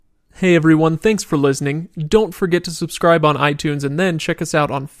Hey everyone, thanks for listening. Don't forget to subscribe on iTunes and then check us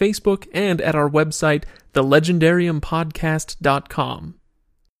out on Facebook and at our website, thelegendariumpodcast.com.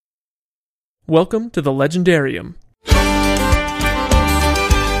 Welcome to the Legendarium.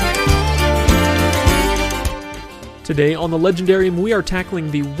 Today on the Legendarium, we are tackling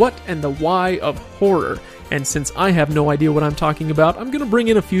the what and the why of horror. And since I have no idea what I'm talking about, I'm going to bring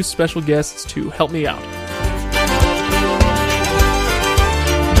in a few special guests to help me out.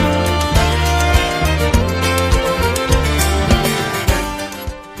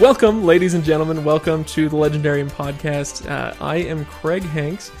 Welcome, ladies and gentlemen. Welcome to the Legendarium Podcast. I am Craig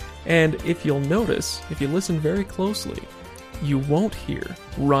Hanks, and if you'll notice, if you listen very closely, you won't hear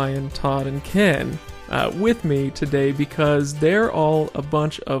Ryan, Todd, and Ken with me today because they're all a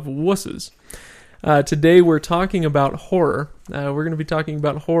bunch of wusses. Today we're talking about horror. We're going to be talking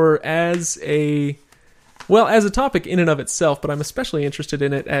about horror as a topic in and of itself, but I'm especially interested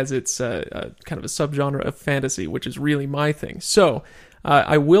in it as it's kind of a subgenre of fantasy, which is really my thing. So,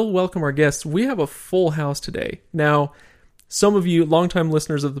 I will welcome our guests. We have a full house today. Now, some of you longtime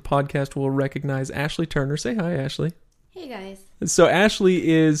listeners of the podcast will recognize Ashley Turner. Say hi, Ashley. Hey, guys. So Ashley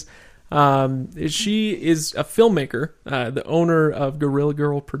is she is a filmmaker, the owner of Gorilla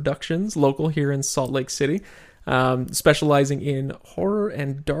Girl Productions, local here in Salt Lake City, specializing in horror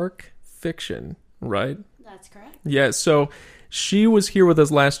and dark fiction, right? That's correct. Yeah, so she was here with us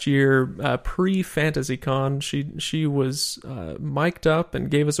last year, pre-FantasyCon. She was mic'd up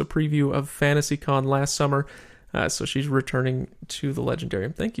and gave us a preview of FantasyCon last summer. So she's returning to the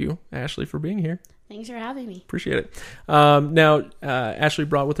Legendarium. Thank you, Ashley, for being here. Thanks for having me. Appreciate it. Now, Ashley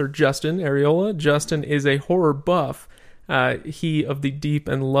brought with her Justin Areola. Justin is a horror buff. He of the deep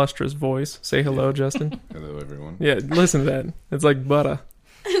and lustrous voice. Say hello, Justin. Hello, everyone. Yeah, listen to that. It's like butter.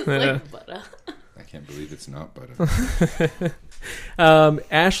 It's like butter. I can't believe it's not butter.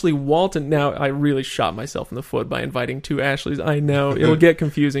 Ashley Walton. Now, I really shot myself in the foot by inviting two Ashleys. I know, it'll get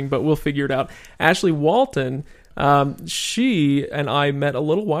confusing, but we'll figure it out. Ashley Walton, she and I met a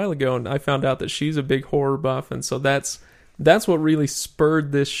little while ago, and I found out that she's a big horror buff, and so that's what really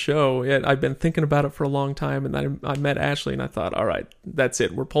spurred this show. I've been thinking about it for a long time, and I met Ashley, and I thought, all right, that's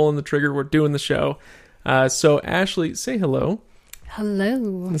it. We're pulling the trigger. We're doing the show. So, Ashley, say hello.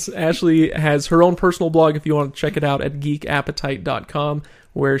 Hello. Ashley has her own personal blog if you want to check it out at geekappetite.com,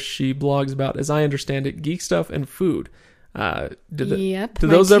 where she blogs about, as I understand it, geek stuff and food. Yep, do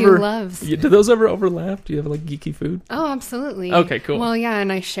my those two ever loves. Do those ever overlap? Do you have like geeky food? Oh, absolutely. Okay, cool. Well, yeah,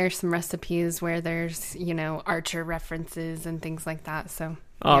 and I share some recipes where there's, Archer references and things like that. So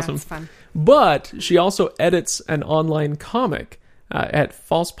awesome. Yeah, it's fun. But she also edits an online comic at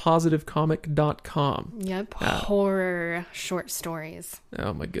falsepositivecomic.com. Yep, horror short stories.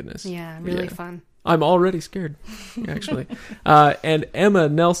 Oh my goodness. Yeah, really fun. I'm already scared, actually. And Emma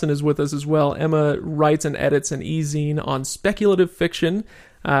Nelson is with us as well. Emma writes and edits an e-zine on speculative fiction,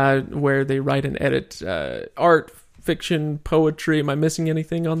 where they write and edit art, fiction, poetry. Am I missing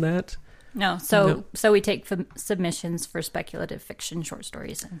anything on that? No. So we take submissions for speculative fiction, short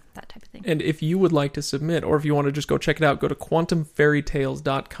stories, and that type of thing. And if you would like to submit, or if you want to just go check it out, go to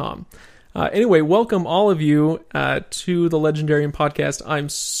quantumfairytales.com. Anyway, welcome all of you to the Legendarium Podcast. I'm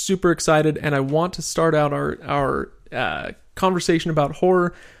super excited, and I want to start out our conversation about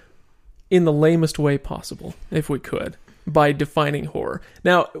horror in the lamest way possible, if we could, by defining horror.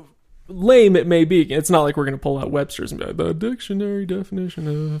 Now, lame it may be. It's not like we're going to pull out Webster's and be like, the dictionary definition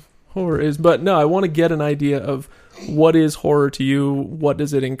of horror is, but no, I want to get an idea of what is horror to you. What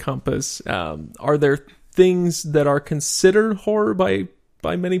does it encompass? Are there things that are considered horror by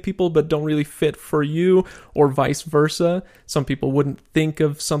many people but don't really fit for you, or vice versa? Some people wouldn't think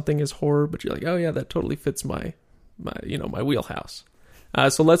of something as horror, but you're like, oh yeah, that totally fits my wheelhouse.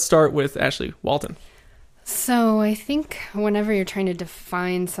 So let's start with Ashley Walton. So I think whenever you're trying to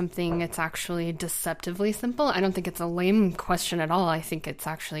define something, it's actually deceptively simple. I don't think it's a lame question at all. I think it's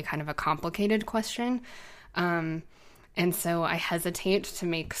actually kind of a complicated question. And so I hesitate to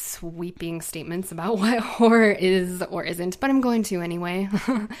make sweeping statements about what horror is or isn't, but I'm going to anyway.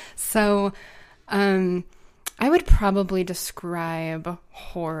 So I would probably describe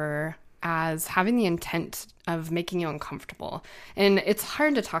horror as having the intent of making you uncomfortable. And it's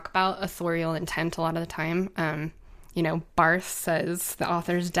hard to talk about authorial intent a lot of the time. Barth says the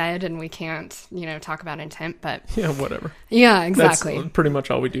author's dead and we can't, talk about intent, but... Yeah, whatever. Yeah, exactly. That's pretty much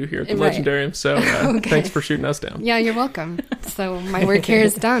all we do here at the Right. Legendarium, so Okay. Thanks for shooting us down. Yeah, you're welcome. So my work here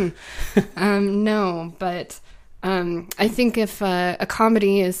is done. No, but I think if a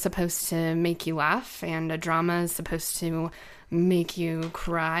comedy is supposed to make you laugh and a drama is supposed to make you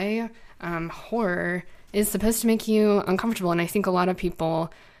cry, horror is supposed to make you uncomfortable. And I think a lot of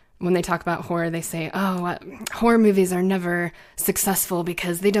people when they talk about horror, they say, horror movies are never successful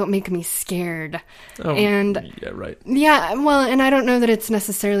because they don't make me scared. Oh, and yeah, right. Yeah, well, and I don't know that it's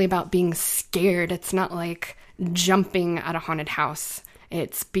necessarily about being scared. It's not like jumping at a haunted house.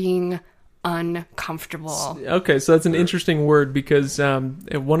 It's being uncomfortable. Okay, so that's an interesting word because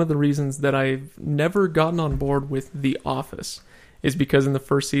one of the reasons that I've never gotten on board with The Office is because in the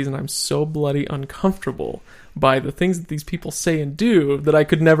first season I'm so bloody uncomfortable by the things that these people say and do that I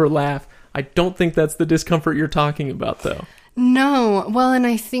could never laugh. I don't think that's the discomfort you're talking about, though. No. Well, and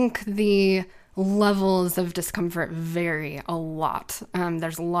I think the levels of discomfort vary a lot.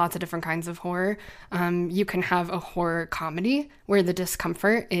 There's lots of different kinds of horror. You can have a horror comedy where the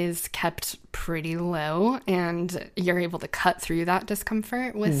discomfort is kept pretty low and you're able to cut through that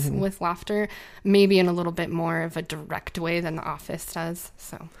discomfort with laughter, maybe in a little bit more of a direct way than The Office does.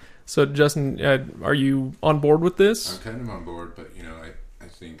 So Justin, are you on board with this? I'm kind of on board, but I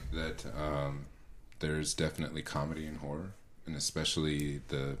think that there's definitely comedy in horror, and especially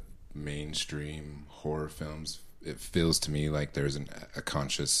the mainstream horror films. It feels to me like there's a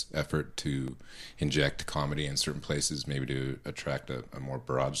conscious effort to inject comedy in certain places, maybe to attract a more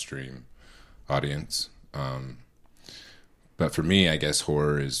broad stream audience. But for me, I guess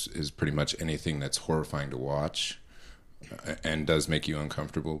horror is pretty much anything that's horrifying to watch and does make you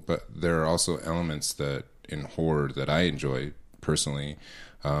uncomfortable. But there are also elements that in horror that I enjoy personally,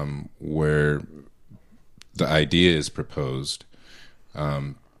 where the idea is proposed,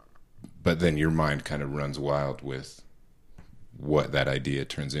 but then your mind kind of runs wild with what that idea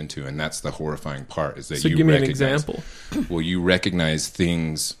turns into, and that's the horrifying part. Is that so you give me recognize, an example. Well, you recognize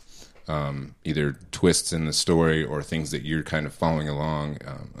things, either twists in the story or things that you're kind of following along.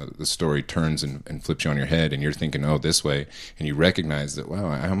 The story turns and flips you on your head, and you're thinking, "Oh, this way," and you recognize that, wow,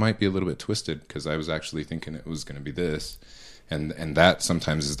 I might be a little bit twisted because I was actually thinking it was going to be this, and that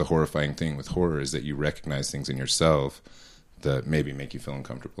sometimes is the horrifying thing with horror, is that you recognize things in yourself that maybe make you feel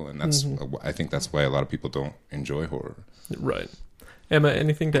uncomfortable, and that's I think that's why a lot of people don't enjoy horror. Right. Emma,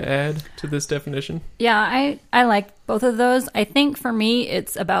 anything to add to this definition? Yeah, I like both of those. I think for me,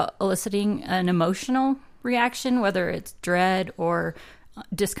 it's about eliciting an emotional reaction, whether it's dread or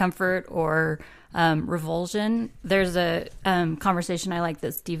discomfort or revulsion. There's a conversation I like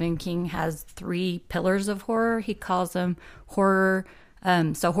that Stephen King has 3 pillars of horror. He calls them horror,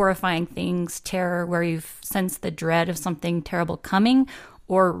 so horrifying things, terror, where you sense the dread of something terrible coming,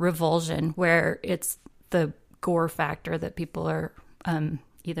 or revulsion, where it's the gore factor that people are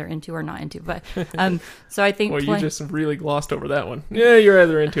either into or not into. But so I think you just really glossed over that one. Yeah, you're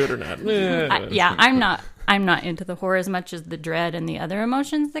either into it or not. I'm not into the horror as much as the dread and the other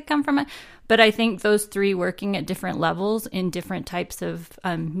emotions that come from it. But I think those 3 working at different levels in different types of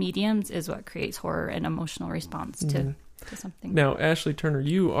mediums is what creates horror and emotional response to something. Now, Ashley Turner,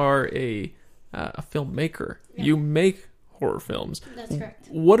 you are a filmmaker. Yeah. You make horror films. That's correct.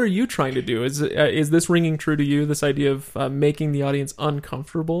 What are you trying to do? Is this ringing true to you, this idea of making the audience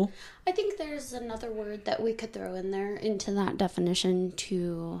uncomfortable? I think there's another word that we could throw in there into that definition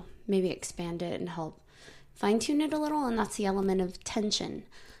to maybe expand it and help fine-tune it a little, and that's the element of tension.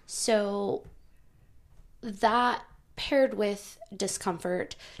 So that paired with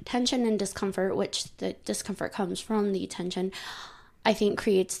discomfort, tension and discomfort, which the discomfort comes from the tension, I think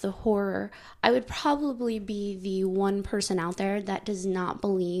creates the horror. I would probably be the one person out there that does not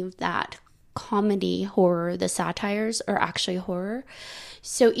believe that comedy horror, the satires, are actually horror.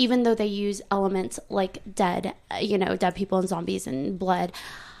 So even though they use elements like dead people and zombies and blood,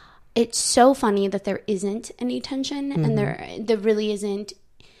 it's so funny that there isn't any tension, and there really isn't.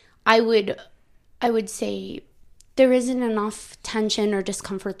 I would say there isn't enough tension or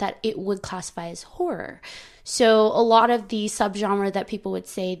discomfort that it would classify as horror. So a lot of the subgenre that people would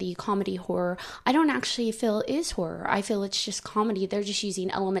say, the comedy horror, I don't actually feel is horror. I feel it's just comedy. They're just using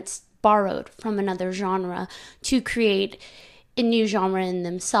elements borrowed from another genre to create a new genre in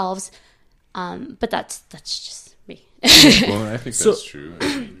themselves. But that's just me. Well, I think that's true.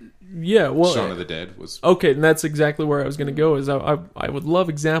 Yeah, well, Shaun of the Dead was okay, and that's exactly where I was going to go. Is I would love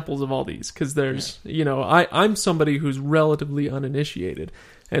examples of all these, because there's I'm somebody who's relatively uninitiated,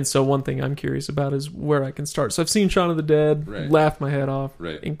 and so one thing I'm curious about is where I can start. So I've seen Shaun of the Dead, laughed my head off,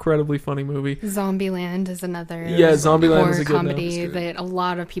 incredibly funny movie. Zombieland is another Zombieland horror is a good comedy that a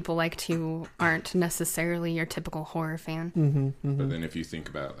lot of people aren't necessarily your typical horror fan. But then if you think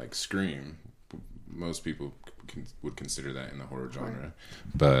about like Scream, most people would consider that in the horror genre,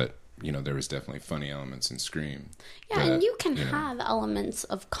 but there was definitely funny elements in Scream. Yeah, and you can have elements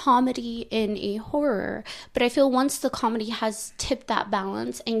of comedy in a horror, but I feel once the comedy has tipped that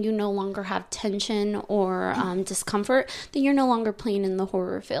balance and you no longer have tension or discomfort, then you're no longer playing in the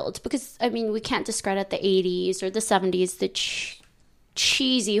horror field. Because, I mean, we can't discredit the 80s or the 70s, the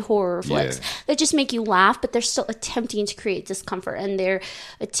cheesy horror flicks that just make you laugh, but they're still attempting to create discomfort and they're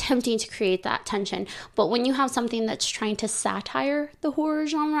attempting to create that tension. But when you have something that's trying to satire the horror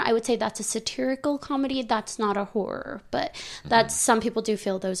genre, I would say that's a satirical comedy. That's not a horror, but that's some people do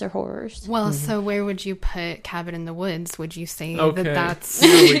feel those are horrors. Well, so where would you put Cabin in the Woods? Would you say Okay. that that's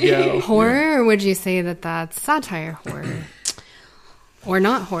Here we go. horror, or would you say that that's satire horror? Or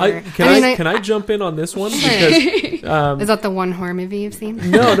not horror? Can I jump in on this one? Because is that the one horror movie you've seen?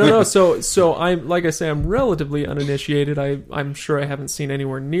 no. So I'm, like I say, I'm relatively uninitiated. I'm sure I haven't seen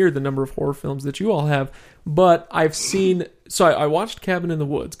anywhere near the number of horror films that you all have, but I've seen. So I watched Cabin in the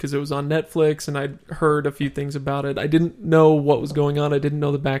Woods because it was on Netflix, and I'd heard a few things about it. I didn't know what was going on. I didn't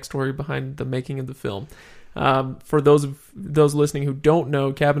know the backstory behind the making of the film. For those listening who don't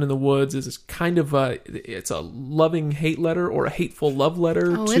know, Cabin in the Woods is kind of it's a loving hate letter or a hateful love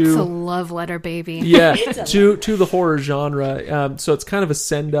letter. Oh, it's a love letter, baby. Yeah, to the horror genre. So it's kind of a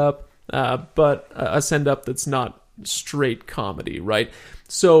send up, but a send up that's not straight comedy, right?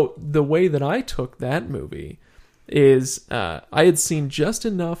 So the way that I took that movie is I had seen just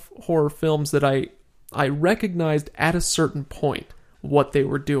enough horror films that I recognized at a certain point what they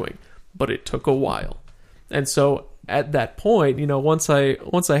were doing, but it took a while. And so at that point, once I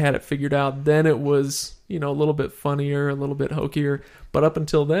had it figured out, then it was, a little bit funnier, a little bit hokier. But up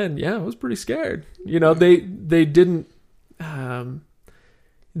until then, I was pretty scared. They didn't,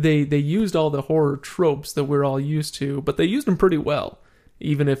 they used all the horror tropes that we're all used to, but they used them pretty well,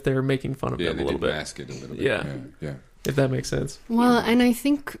 even if they're making fun of them a little bit. Mask it a little bit. Yeah. If that makes sense. Well, and I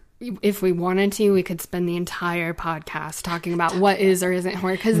think if we wanted to, we could spend the entire podcast talking about what is or isn't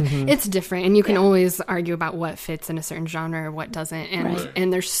horror, because it's different, and you can always argue about what fits in a certain genre or what doesn't,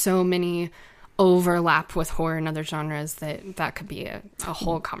 and there's so many overlap with horror and other genres that could be a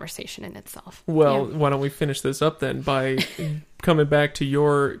whole conversation in itself. Well, why don't we finish this up then by coming back to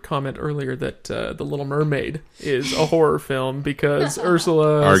your comment earlier that The Little Mermaid is a horror film because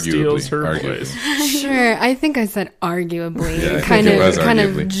Ursula steals her voice. Sure, I think I said arguably, Yeah, kind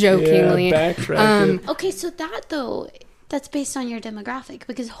of jokingly. Okay, so that though, that's based on your demographic,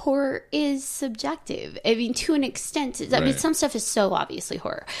 because horror is subjective. I mean, to an extent, I mean, some stuff is so obviously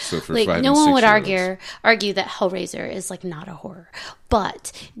horror. So for like, 5 no and one would 6-year-olds. argue that Hellraiser is like not a horror,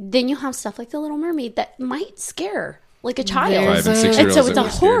 but then you have stuff like The Little Mermaid that might scare like a child, 5 and 6-year-olds and so it's that a were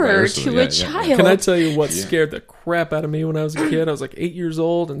scared by horror Ursula. to a child. Can I tell you what scared the crap out of me when I was a kid? I was like 8 years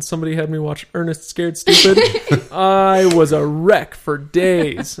old, and somebody had me watch Ernest Scared Stupid. I was a wreck for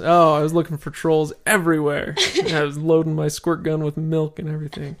days. Oh, I was looking for trolls everywhere. I was loading my squirt gun with milk and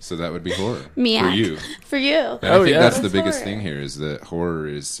everything. So that would be horror Meow. For you. And I think that's the That's biggest horror. thing here is that horror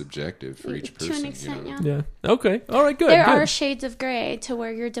is subjective for each person. To an extent, yeah. Yeah. Okay. All right. Good. There good. are shades of gray to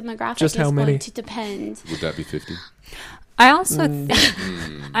where your demographic Just how is many? going to depend. Would that be 50? I also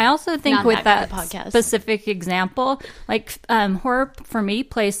think Not with that that kind of podcast. specific example, like horror for me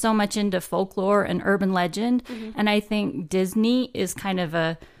plays so much into folklore and urban legend, and I think Disney is kind of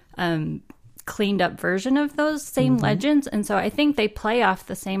a cleaned up version of those same legends, and so I think they play off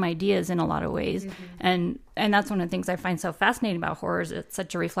the same ideas in a lot of ways, and that's one of the things I find so fascinating about horror is it's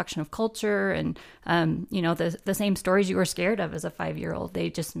such a reflection of culture, and the same stories you were scared of as a 5-year-old, they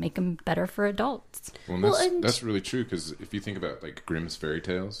just make them better for adults. Well, that's really true, because if you think about like Grimm's fairy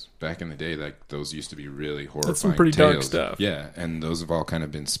tales back in the day, like those used to be really horrifying. That's some pretty tales. dark stuff. Yeah, and those have all kind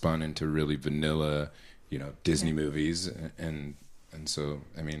of been spun into really vanilla, Disney movies, and so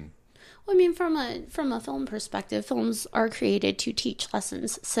I mean. Well, I mean, from a film perspective, films are created to teach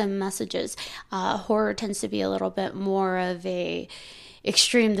lessons, some messages. Horror tends to be a little bit more of a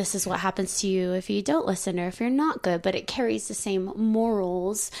extreme, this is what happens to you if you don't listen or if you're not good, but it carries the same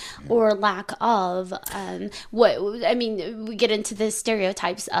morals or lack of. We get into the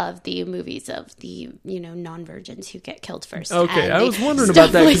stereotypes of the movies of the non-virgins who get killed first. Okay, and I was wondering stuff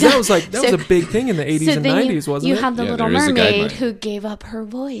about that because like that was a big thing in the 80s and then 90s, wasn't you it? have the Yeah, Little there is a Mermaid guideline. who gave up her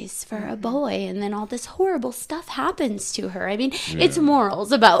voice for a boy, and then all this horrible stuff happens to her. I mean, it's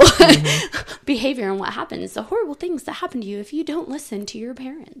morals about behavior and what happens, the horrible things that happen to you if you don't listen to your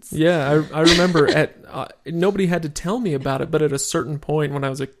parents. Yeah, I remember nobody had to tell me about it, but at a certain point when I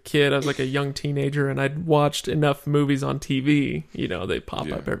was a kid, I was like a young teenager, and I'd watched enough movies on TV. They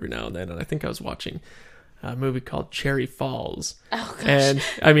pop up every now and then, and I think I was watching a movie called Cherry Falls. Oh, gosh. And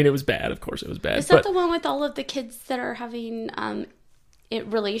I mean, it was bad. Of course, it was bad. Is that the one with all of the kids that are having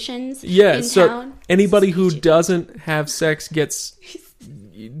relations Yeah, in so town. anybody who doesn't have sex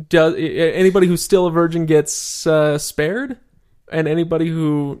anybody who's still a virgin gets spared, and anybody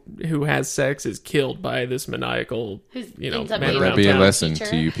who has sex is killed by this maniacal, ends up man being around That'll be a town. lesson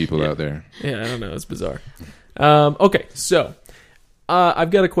Teacher. to you people out there. Yeah, I don't know. It's bizarre. Okay, so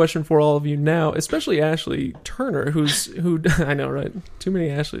I've got a question for all of you now, especially Ashley Turner, who I know, right? Too many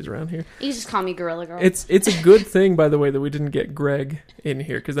Ashleys around here. You just call me Gorilla Girl. It's a good thing, by the way, that we didn't get Greg in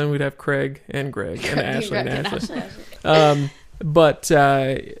here, because then we'd have Craig and Greg and Ashley and Ashley. But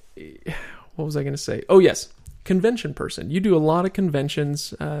what was I going to say? Oh, yes. Convention person. You do a lot of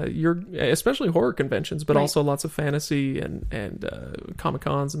conventions. You're especially horror conventions, but Right. also lots of fantasy and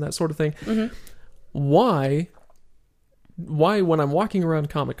Comic-Cons and that sort of thing. Mm-hmm. Why when I'm walking around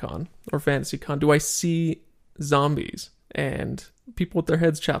Comic-Con or Fantasy Con do I see zombies and people with their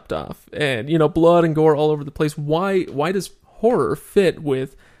heads chopped off and blood and gore all over the place? Why does horror fit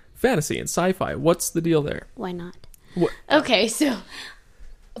with fantasy and sci-fi? What's the deal there? Why not? What? Okay, so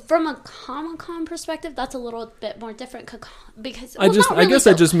from a Comic-Con perspective, that's a little bit more different because I guess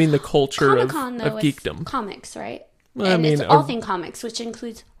I just mean the culture Comic-Con, of is geekdom. comics, right? Well, and I mean, it's all thing comics, which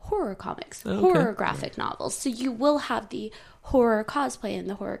includes horror comics, Okay. horror graphic novels. So you will have the horror cosplay and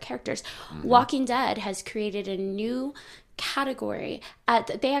the horror characters. Mm-hmm. Walking Dead has created a new category.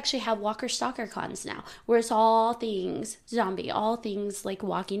 They actually have Walker Stalker cons now, where it's all things zombie, all things like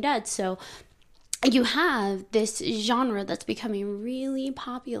Walking Dead. So you have this genre that's becoming really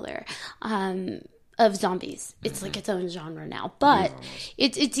popular of zombies. It's like its own genre now, but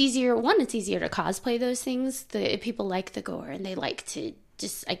it's easier. One, it's easier to cosplay those things. The people like the gore and they like to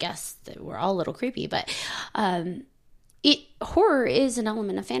just, I guess that we're all a little creepy, but horror is an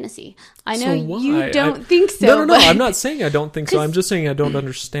element of fantasy. I know you don't think so. No. But I'm not saying I don't think so. I'm just saying I don't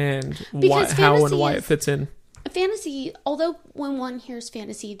understand how and why it fits in. Fantasy, although when one hears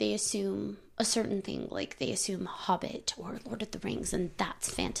fantasy, they assume a certain thing, like they assume Hobbit or Lord of the Rings, and that's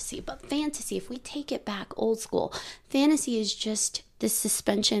fantasy. But fantasy, if we take it back old school, fantasy is just the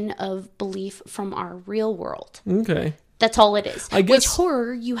suspension of belief from our real world. Okay. That's all it is. I guess- Which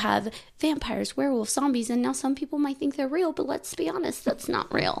horror, you have vampires, werewolves, zombies, and now some people might think they're real, but let's be honest, that's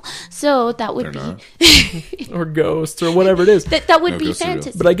not real. So that would be Or ghosts or whatever it is. that would be ghosts are real.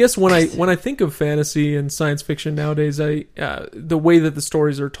 fantasy. But I guess when I think of fantasy and science fiction nowadays, the way that the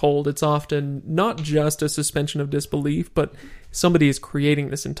stories are told, it's often not just a suspension of disbelief, but somebody is creating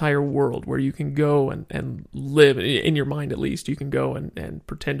this entire world where you can go and live, in your mind at least, you can go and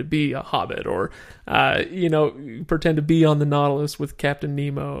pretend to be a hobbit or, pretend to be on the Nautilus with Captain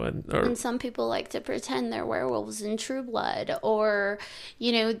Nemo. And some people like to pretend they're werewolves in True Blood or,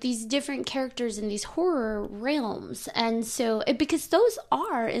 these different characters in these horror realms. And so, because those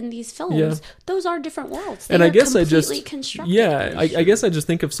are in these films, those are different worlds. They and are I guess completely constructed. I guess I just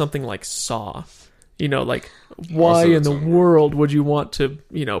think of something like Saw. Like why Also in its the own world would you want to,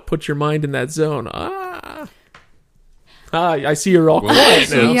 put your mind in that zone? I see you're all quiet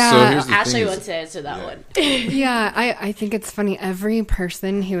now. Yeah. So here's the Ashley thing wants to answer that one. Yeah, I think it's funny. Every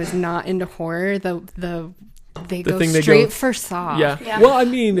person who is not into horror, they go thing they straight go- for Saw. Yeah. Well, I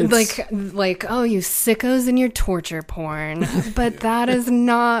mean, it's, Like, oh, you sickos and your torture porn. But that is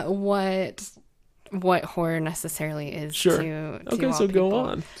not what horror necessarily is. Sure. To okay, all so go people.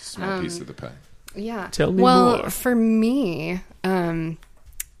 on. small piece of the pie. Yeah. Tell me well, more. for me,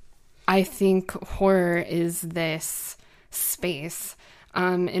 I think horror is this space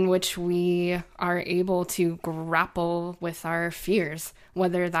in which we are able to grapple with our fears,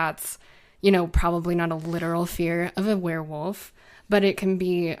 whether that's, probably not a literal fear of a werewolf, but it can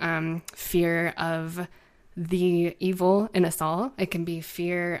be fear of the evil in us all. It can be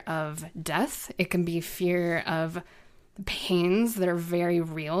fear of death. It can be fear of pains that are very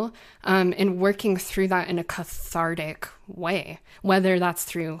real, and working through that in a cathartic way, whether that's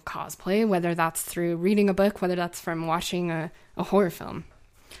through cosplay, whether that's through reading a book, whether that's from watching a horror film.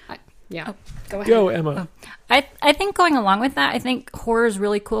 Go ahead. Go, Emma. I think going along with that, I think horror is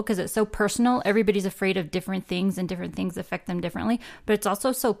really cool because it's so personal. Everybody's afraid of different things and different things affect them differently. But it's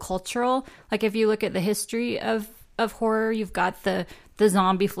also so cultural. Like if you look at the history of horror, you've got the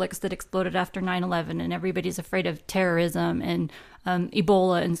zombie flicks that exploded after 9/11 and everybody's afraid of terrorism and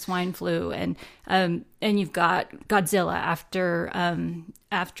Ebola and swine flu and you've got Godzilla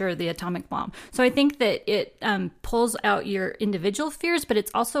after the atomic bomb. So I think that it pulls out your individual fears, but it's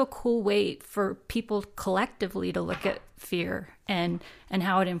also a cool way for people collectively to look at fear and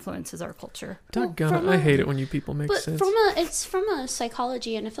how it influences our culture. Doggone it, I hate it when you people make But sense. it's from a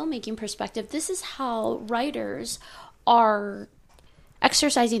psychology and a filmmaking perspective, this is how writers are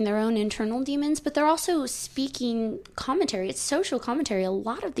exercising their own internal demons, but they're also speaking commentary. It's social commentary. A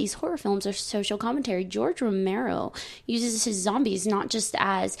lot of these horror films are social commentary. George Romero uses his zombies not just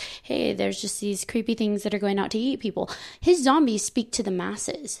as, hey, there's just these creepy things that are going out to eat people. His zombies speak to the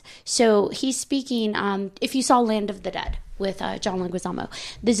masses. So he's speaking, if you saw Land of the Dead with John Leguizamo,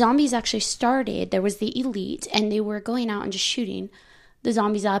 the zombies actually started, there was the elite, and they were going out and just shooting the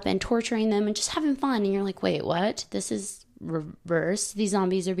zombies up and torturing them and just having fun. And you're like, wait, what? This is reverse. These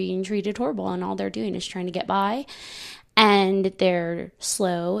zombies are being treated horrible, and all they're doing is trying to get by, and they're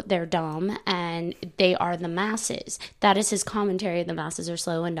slow, they're dumb, and they are the masses. That is his commentary. The masses are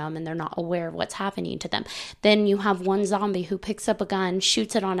slow and dumb, and they're not aware of what's happening to them. Then you have one zombie who picks up a gun,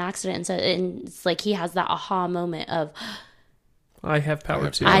 shoots it on accident, and it's like he has that aha moment of, I have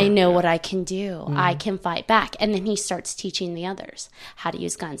power too. I know what I can do. I can fight back. And then he starts teaching the others how to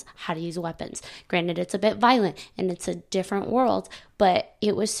use guns, how to use weapons. Granted, it's a bit violent and it's a different world, but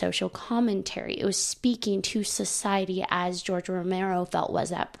it was social commentary. It was speaking to society as George Romero felt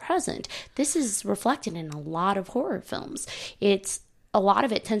was at present. This is reflected in a lot of horror films. A lot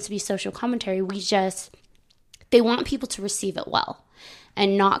of it tends to be social commentary. They want people to receive it well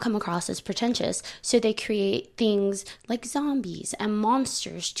and not come across as pretentious. So they create things like zombies and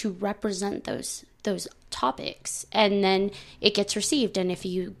monsters to represent those topics. And then it gets received. And if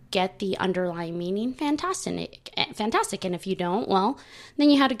you get the underlying meaning, fantastic. And if you don't, well, then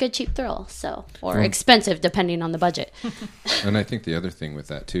you had a good cheap thrill. Or expensive, depending on the budget. And I think the other thing with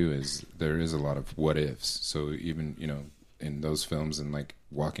that too is there is a lot of what ifs. So even, in those films and like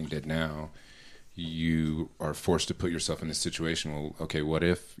Walking Dead now, you are forced to put yourself in this situation. Well, okay, what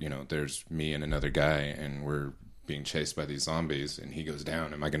if, there's me and another guy and we're being chased by these zombies and he goes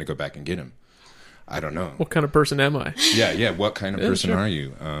down? Am I going to go back and get him? I don't know. What kind of person am I? Yeah. What kind of person sure. are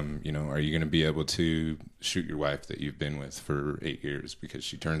you? Are you going to be able to shoot your wife that you've been with for 8 years because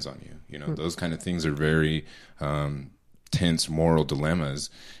she turns on you? Those kind of things are very tense moral dilemmas.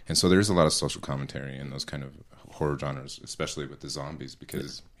 And so there's a lot of social commentary in those kind of horror genres, especially with the zombies,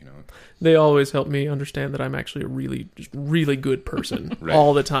 because they always help me understand that I'm actually a really good person right.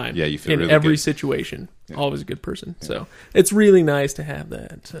 all the time. Yeah, you feel in really every good. situation. Yeah. Always a good person. Yeah. So it's really nice to have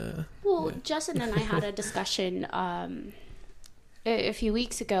that. Justin and I had a discussion a few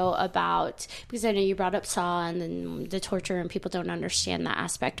weeks ago about, because I know you brought up Saw and then the torture and people don't understand that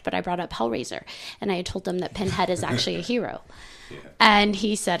aspect, but I brought up Hellraiser and I told them that Pinhead is actually a hero. Yeah. And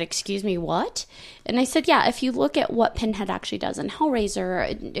he said, excuse me, what? And I said, yeah, if you look at what Pinhead actually does in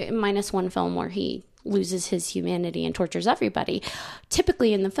Hellraiser, minus one film where he loses his humanity and tortures everybody,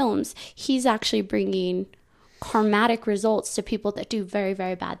 typically in the films, he's actually bringing karmatic results to people that do very,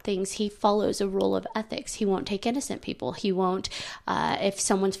 very bad things. He follows a rule of ethics. He won't take innocent people. He won't, if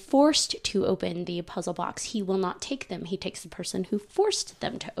someone's forced to open the puzzle box, he will not take them. He takes the person who forced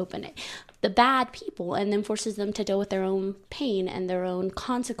them to open it, the bad people, and then forces them to deal with their own pain and their own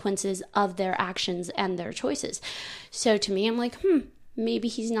consequences of their actions and their choices. So to me, I'm like, maybe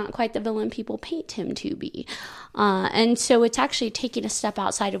he's not quite the villain people paint him to be. And so it's actually taking a step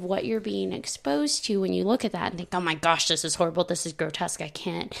outside of what you're being exposed to when you look at that and think, oh my gosh, this is horrible, this is grotesque, I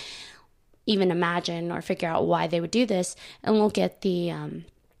can't even imagine or figure out why they would do this, and look at the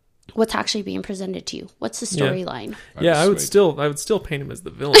what's actually being presented to you. What's the storyline? I would still paint him as the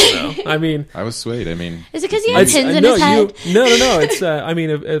villain, though. I mean, I was swayed. I mean, is it because he had pins in his head? No. It's I mean,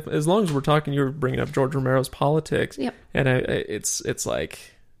 if, as long as we're talking, you were bringing up George Romero's politics, yep. And it's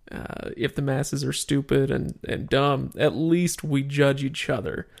like if the masses are stupid and dumb, at least we judge each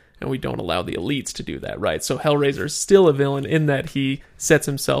other. And we don't allow the elites to do that, right? So Hellraiser is still a villain in that he sets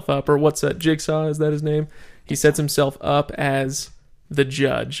himself up, or what's that, Jigsaw, is that his name? He sets himself up as the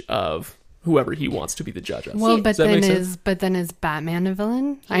judge of whoever he wants to be the judge of. Well, but then is Batman a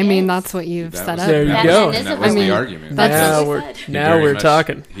villain? He I mean, is. that's what you've set up. There you Batman go. is that a was villain. the argument. That's Now we're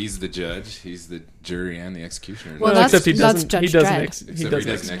talking. He's the judge. He's the jury and the executioner. Well, that's except he Judge doesn't Dredd. he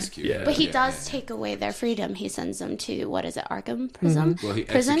doesn't execute. Yeah. But he does take away their freedom. He sends them to, what is it, Arkham Prison? Well, he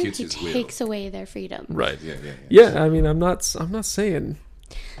Prison. executes He his will. takes away their freedom. Right. Yeah. I mean, I'm not saying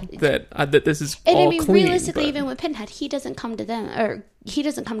that this is And all I mean, clean, realistically, but even with Pinhead, he doesn't come to them, or he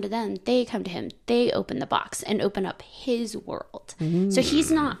doesn't come to them. They come to him. They open the box and open up his world. So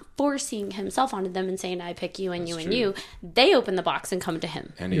he's not forcing himself onto them and saying, I pick you and you and you. They open the box and come to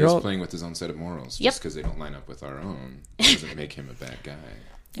him. And he is playing with his own set of morals. Yep. Just because they don't line up with our own doesn't make him a bad guy.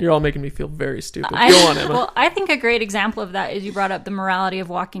 You're all making me feel very stupid. Go on, Emma. Well, I think a great example of that is you brought up the morality of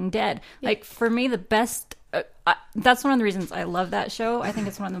Walking Dead. Like, for me, the best... that's one of the reasons I love that show. I think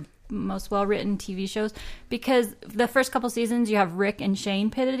it's one of the most well-written TV shows, because the first couple seasons you have Rick and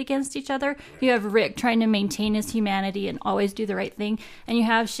Shane pitted against each other. You have Rick trying to maintain his humanity and always do the right thing, and you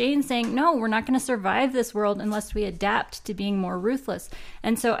have Shane saying, no, we're not going to survive this world unless we adapt to being more ruthless.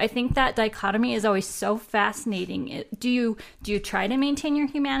 And so I think that dichotomy is always so fascinating. Do you try to maintain your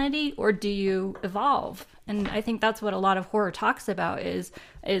humanity, or do you evolve? And I think that's what a lot of horror talks about, is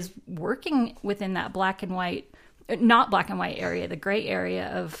working within that black and white, not black and white area, the gray area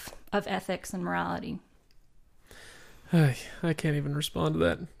of ethics and morality. I can't even respond to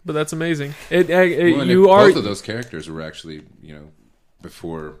that, but that's amazing. Both of those characters were actually,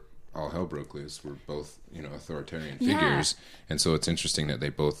 before all hell broke loose, were both, authoritarian figures. And so it's interesting that they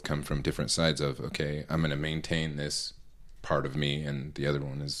both come from different sides of, okay, I'm going to maintain this part of me, and the other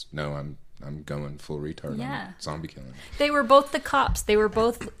one is, no, I'm going full retard. I'm zombie killing. They were both the cops. They were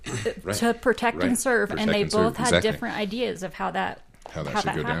both to protect and serve, and they both had different ideas of how that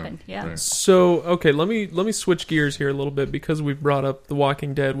happened. Down. Yeah. Right. So, okay, let me switch gears here a little bit, because we've brought up The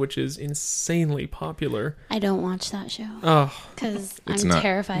Walking Dead, which is insanely popular. I don't watch that show. Oh, because I'm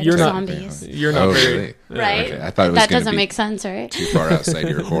terrified of zombies. You're not very really? Right. Okay. I thought it was that doesn't make sense, right? Too far outside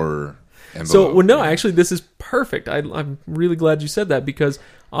your horror. So, well, no, actually, this is perfect. I'm really glad you said that, because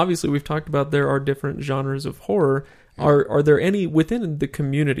obviously we've talked about there are different genres of horror. Yeah. Are there any within the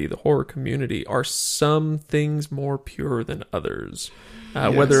community, the horror community? Are some things more pure than others?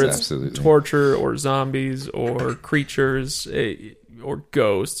 Yes, whether it's absolutely. Torture or zombies or creatures or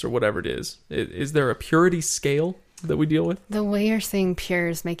ghosts or whatever it is. Is there a purity scale that we deal with? The way you're saying pure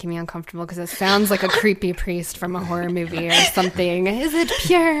is making me uncomfortable, because it sounds like a creepy priest from a horror movie or something. Is it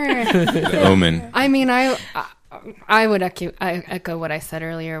pure? The Omen. I mean, I would echo what I said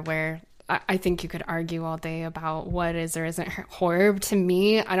earlier, where I think you could argue all day about what is or isn't horror. To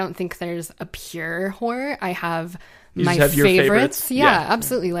me, I don't think there's a pure horror. I have my favorites. Yeah,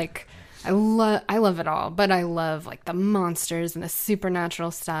 absolutely. Like, I love it all, but I love like the monsters and the supernatural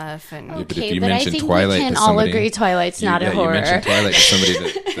stuff. And okay, but I think Twilight, we can all agree Twilight's not a horror. You mentioned Twilight to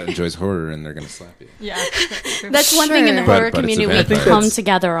somebody that enjoys horror, and they're going to slap you. Yeah, that's one thing in the horror community we come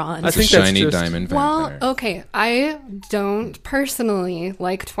together on. It's a shiny diamond vampire. Well, okay, I don't personally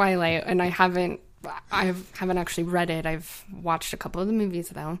like Twilight, and I haven't actually read it. I've watched a couple of the movies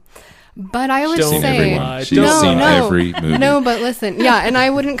though. But I would say she's seen every movie. No, but listen, and I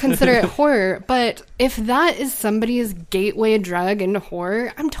wouldn't consider it horror. But if that is somebody's gateway drug into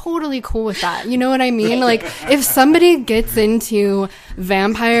horror, I'm totally cool with that. You know what I mean? Like, if somebody gets into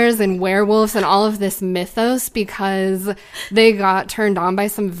vampires and werewolves and all of this mythos because they got turned on by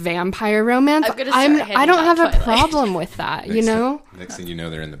some vampire romance, I don't have a problem with that. Next thing you know,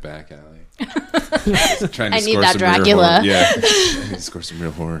 they're in the back alley. I need that Dracula. Yeah, I need to score some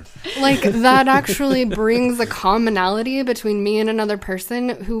real horror. Like, that actually brings a commonality between me and another person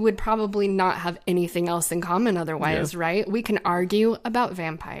who would probably not have anything else in common otherwise, right? We can argue about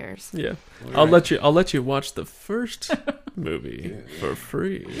vampires. Yeah, I'll let you watch the first movie for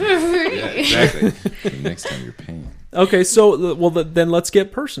free. Yeah, exactly. Next time you're paying. Okay, so then let's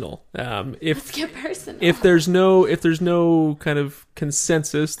get personal. Let's get personal. If there's no kind of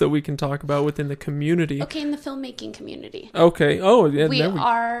consensus that we can talk about within the community. Okay, in the filmmaking community. Okay. Oh, yeah.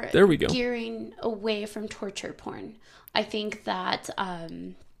 There we go. Gearing away from torture porn. I think that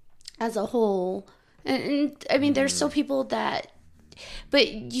as a whole, and I mean, there's still people that. But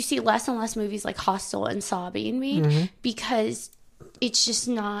you see less and less movies like Hostel and Saw being made because it's just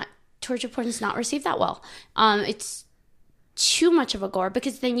not. Torture porn is not received that well. It's too much of a gore,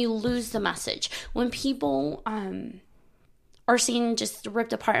 because then you lose the message. When people are seen just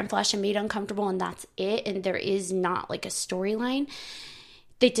ripped apart in flesh and made uncomfortable, and that's it, and there is not like a storyline,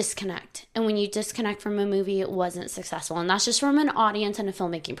 they disconnect. And when you disconnect from a movie, it wasn't successful. And that's just from an audience and a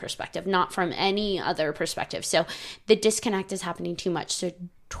filmmaking perspective, not from any other perspective. So the disconnect is happening too much. So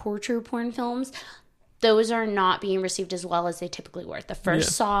torture porn films, those are not being received as well as they typically were. The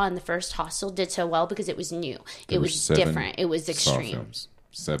first Saw and the first Hostel did so well because it was new. It was different. It was extreme. Films.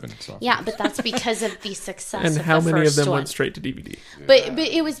 7 Saw films. Yeah, but that's because of the success and of the first one. And how many of them went straight to DVD? But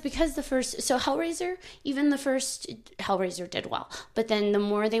it was because the first... So Hellraiser, even the first Hellraiser did well. But then the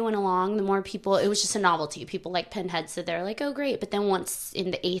more they went along, the more people... It was just a novelty. People like Pinhead, so they're like, oh, great. But then once in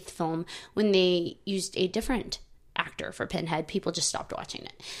the 8th film, when they used a different actor for Pinhead, people just stopped watching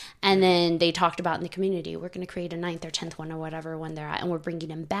it. And then they talked about in the community, we're going to create a 9th or 10th one or whatever when they're at, and we're bringing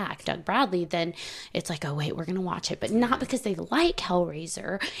him back, Doug Bradley. Then it's like, oh wait, we're going to watch it, but not because they like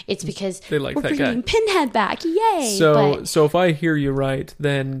Hellraiser, it's because they like we're that bringing guy. Pinhead back. Yay! So if I hear you right,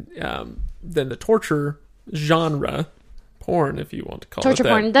 then the torture genre, porn, if you want to call torture it that,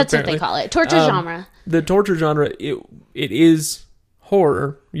 porn, that's apparently what they call it, torture genre. The torture genre, it is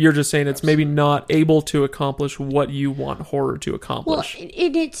horror. You're just saying it's maybe not able to accomplish what you want horror to Well, accomplish.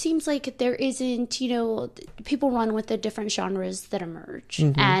 it seems like there isn't, people run with the different genres that emerge,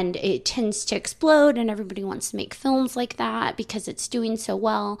 and it tends to explode, and everybody wants to make films like that because it's doing so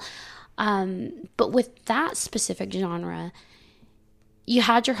well. But with that specific genre, you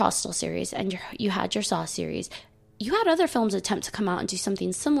had your Hostel series and you had your Saw series. You had other films attempt to come out and do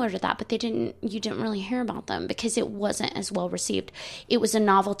something similar to that, but you didn't really hear about them because it wasn't as well received. It was a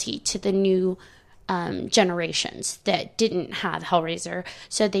novelty to the new generations that didn't have Hellraiser,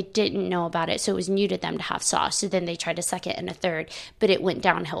 so they didn't know about it. So it was new to them to have Saw. So then they tried a second and a third, but it went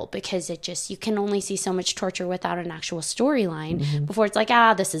downhill because you can only see so much torture without an actual storyline before it's like,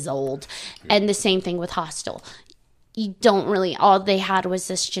 this is old. And the same thing with Hostel. You don't really, all they had was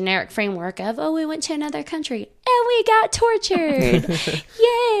this generic framework of, we went to another country and we got tortured.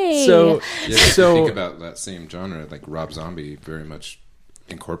 Yay. So think about that same genre, like Rob Zombie very much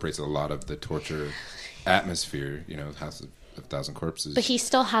incorporates a lot of the torture atmosphere, House of a Thousand Corpses. But he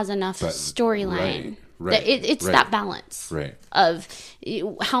still has enough storyline. Right. It's that balance of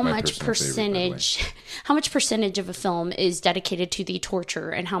how My much personal percentage of a film is dedicated to the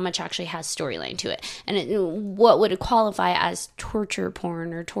torture and how much actually has storyline to it. And what would qualify as torture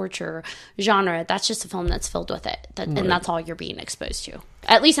porn or torture genre, that's just a film that's filled with it. And that's all you're being exposed to,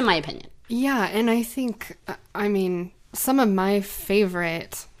 at least in my opinion. Yeah, and I think, some of my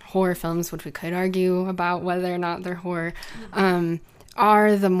favorite horror films, which we could argue about whether or not they're horror,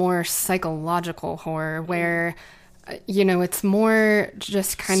 are the more psychological horror where, it's more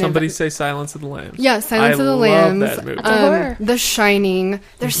just kind Somebody of... say Silence of the Lambs. Yeah, Silence of the love Lambs. that movie. The Shining.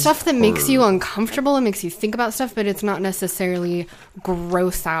 There's stuff that makes you uncomfortable and makes you think about stuff, but it's not necessarily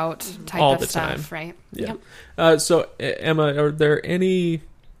gross out type All of the stuff, time. right? Yeah. Yep. So, Emma, are there any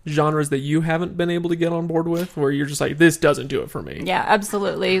genres that you haven't been able to get on board with where you're just like, this doesn't do it for me? Yeah,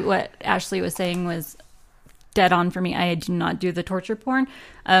 absolutely. What Ashley was saying was dead on for me. I do not do the torture porn.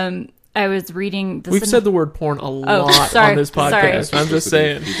 I was reading... We've said the word porn a lot on this podcast. Sorry. I'm just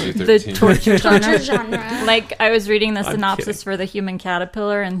saying. The torture genre. genre. Like, I was reading the I'm synopsis kidding. for The Human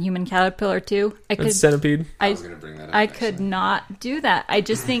Caterpillar and Human Caterpillar 2. And Centipede. I was going to bring that up. I could not do that. I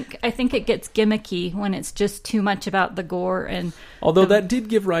think it gets gimmicky when it's just too much about the gore and... Although that did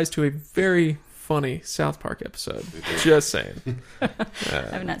give rise to a very funny South Park episode. Just saying.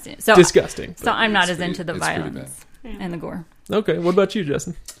 I've not seen it. So, Disgusting. So I'm not It's as pretty- into the it's pretty violence and the gore. Okay, what about you,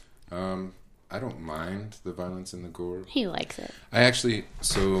 Justin? I don't mind the violence and the gore. He likes it. I actually,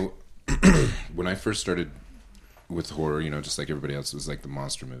 so when I first started with horror, just like everybody else, it was like the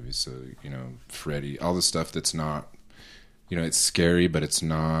monster movies. So, Freddy, all the stuff that's not, it's scary, but it's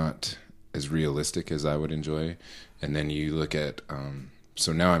not as realistic as I would enjoy. And then you look at,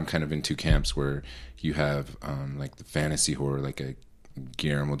 so now I'm kind of in two camps where you have like the fantasy horror, like a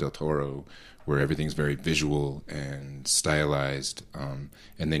Guillermo del Toro, where everything's very visual and stylized,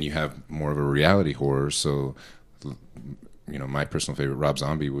 and then you have more of a reality horror. So, my personal favorite, Rob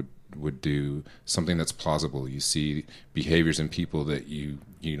Zombie, would do something that's plausible. You see behaviors in people that you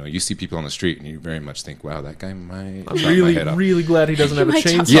see people on the street, and you very much think, "Wow, that guy might." I'm really glad he doesn't have a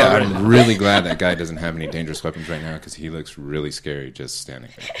chainsaw. Yeah, right I'm now. really glad that guy doesn't have any dangerous weapons right now because he looks really scary just standing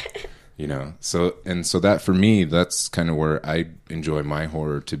there. So that for me, that's kind of where I enjoy my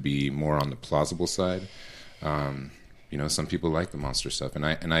horror to be more on the plausible side. Some people like the monster stuff, and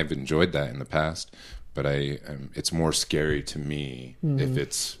I've enjoyed that in the past. But it's more scary to me if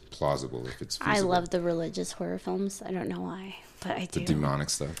it's plausible, if it's feasible. I love the religious horror films. I don't know why, but I do. The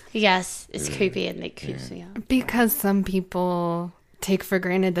demonic stuff. Yes, it's creepy and it creeps me out. Because some people take for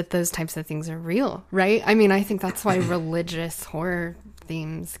granted that those types of things are real, right? I think that's why religious horror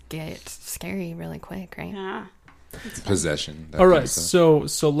themes get scary really quick, right? Yeah. Possession. All right, so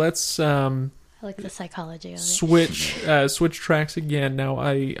let's I like the psychology of it. switch tracks again. Now,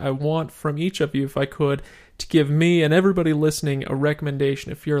 I want from each of you, if I could, to give me and everybody listening a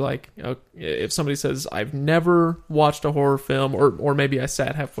recommendation. If you're like, if somebody says, I've never watched a horror film, or maybe I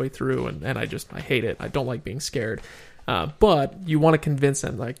sat halfway through and I hate it. I don't like being scared. But you want to convince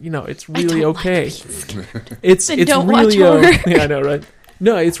them, like, it's really okay. It's don't really watch horror. yeah, I know, right?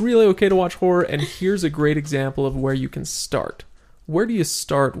 No, it's really okay to watch horror, and here's a great example of where you can start. Where do you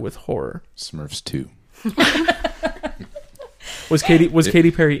start with horror? Smurfs 2. Was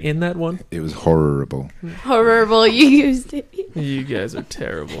Katy Perry in that one? It was horrible. Horrible, you used it. You guys are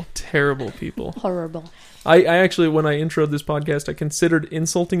terrible, terrible people. Horrible. I actually, when I introed this podcast, I considered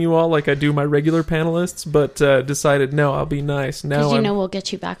insulting you all like I do my regular panelists, but decided, no, I'll be nice. Now Because we'll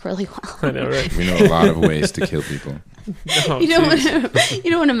get you back really well. I know, right? We know a lot of ways to kill people. Oh, You don't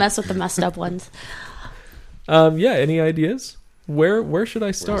want to mess with the messed up ones. yeah, any ideas? Where should I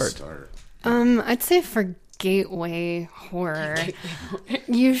Where to start? I'd say for gateway horror,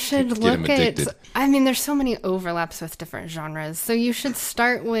 you should Get 'em look at, addicted. I mean, there's so many overlaps with different genres. So you should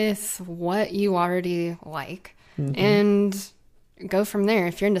start with what you already like and go from there.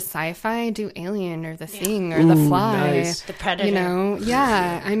 If you're into sci-fi, do Alien or The Thing or The Fly. nice. The Predator. You know,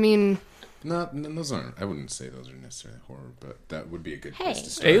 yeah. I mean, No, those aren't. I wouldn't say those are necessarily horror, but that would be a good Hey. place to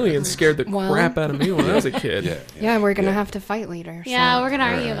start. Aliens scared the Well- crap out of me when I was a kid. yeah, we're going to have to fight later. Yeah, so. we're gonna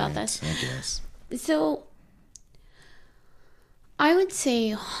argue about this. I guess. So, I would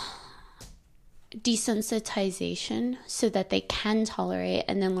say desensitization so that they can tolerate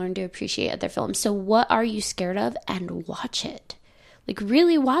and then learn to appreciate other films. So, what are you scared of? And watch it. Like,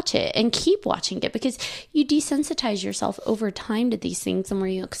 really watch it and keep watching it, because you desensitize yourself over time to these things the more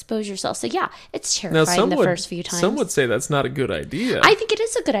you expose yourself. So, yeah, it's Now, terrifying the first few times. some would say that's not a good idea. I think it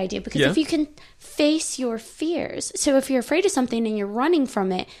is a good idea, because Yeah. if you can face your fears, so if you're afraid of something and you're running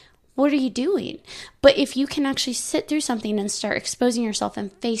from it, what are you doing? But if you can actually sit through something and start exposing yourself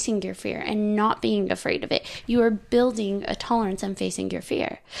and facing your fear and not being afraid of it, you are building a tolerance and facing your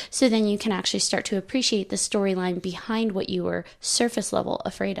fear. So then you can actually start to appreciate the storyline behind what you were surface level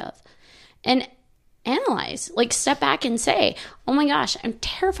afraid of. And analyze, like step back and say, oh my gosh, I'm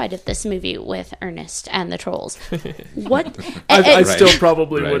terrified of this movie with Ernest and the Trolls. What? I still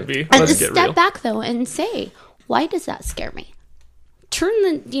probably would be. And Let's get step real. back though and say, why does that scare me? Turn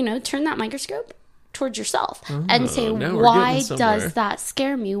that microscope towards yourself and say, now we're why getting somewhere. does that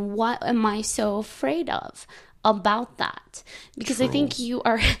scare me? What am I so afraid of about that? Because I think you're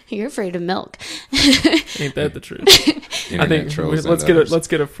afraid of milk. Ain't that the truth? I Internet think trolls let's and others.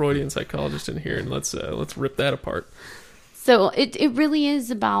 get a Freudian psychologist in here and let's rip that apart. So it really is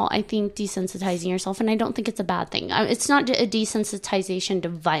about, I think, desensitizing yourself, and I don't think it's a bad thing. It's not a desensitization to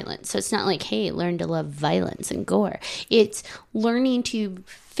violence. So it's not like, hey, learn to love violence and gore. It's learning to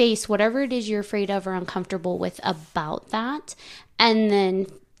face whatever it is you're afraid of or uncomfortable with about that, and then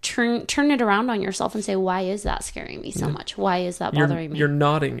turn it around on yourself and say, why is that scaring me so much? Why is that bothering me? You're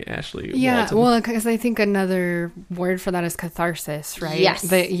nodding, Ashley. Yeah, Walton. well, because I think another word for that is catharsis, right? Yes.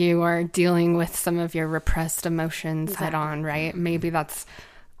 That you are dealing with some of your repressed emotions head on, right? Maybe that's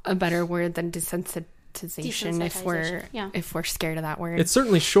a better word than desensitization Desensitization, if we're scared of that word. It's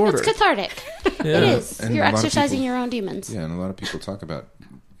certainly shorter. It's cathartic. Yeah. It is. And You're a lot of exercising people- your own demons. Yeah, and a lot of people talk about,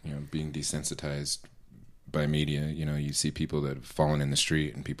 being desensitized by media. You see people that have fallen in the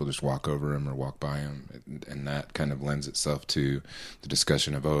street and people just walk over them or walk by them, and that kind of lends itself to the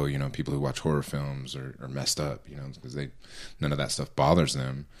discussion of, people who watch horror films are messed up, because none of that stuff bothers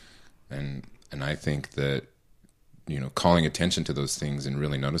them, and I think that calling attention to those things and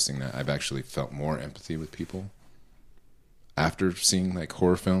really noticing that, I've actually felt more empathy with people after seeing like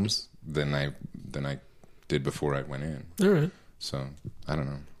horror films than I did before I went in. All right. So I don't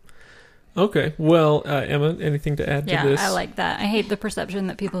know. Okay. Well, Emma, anything to add Yeah, to this? I like that. I hate the perception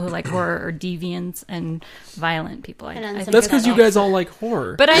that people who like horror are deviants and violent people. I think That's because you that's- guys all like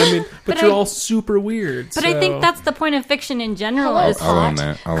horror. But but you're all super weird. But I think that's the point of fiction in general. Hello, Is I'll own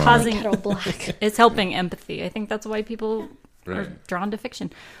that. I'll own that. causing Kettle black. it's helping empathy. I think that's why people are Right. drawn to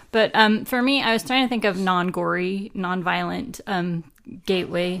fiction. But for me, I was trying to think of non-gory, non-violent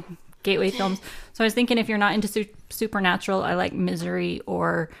gateway films. So I was thinking, if you're not into supernatural, I like Misery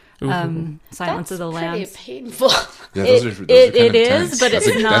or Silence of the Pretty Lambs. painful. Yeah, It- those are kind it of is, tense. but That's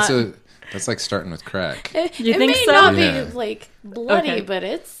it's not- That's like starting with crack. You it think may so? not Yeah. be like bloody, Okay. but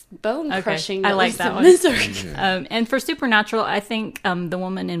it's bone crushing. I at like least that in one. Misery. And for supernatural, I think The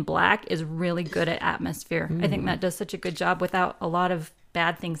Woman in Black is really good at atmosphere. I think that does such a good job without a lot of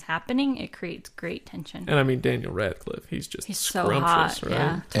bad things happening. It creates great tension. And I mean, Daniel Radcliffe, he's He's so scrumptious, hot. right?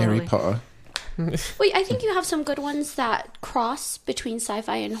 Yeah, Harry totally. Potter. Wait, I think you have some good ones that cross between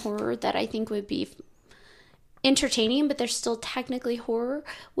sci-fi and horror that I think would be entertaining, but they're still technically horror,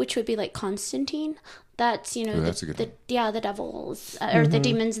 which would be like Constantine. That's, that's a good one. the devils or the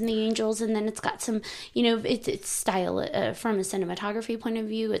demons and the angels, and then it's got some, it's style from a cinematography point of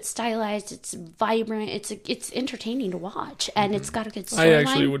view. It's stylized, it's vibrant, it's entertaining to watch, and it's got a good I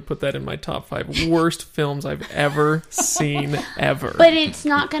actually storyline. would put that in my top 5 worst films I've ever seen, ever. But it's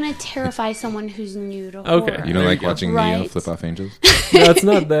not going to terrify someone who's new to Okay. horror. You know, There like you go. watching Neo Right. flip off angels? No, it's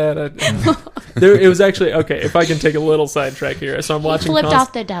not that. It was actually, okay, if I can take a little sidetrack here. So I'm He watching flipped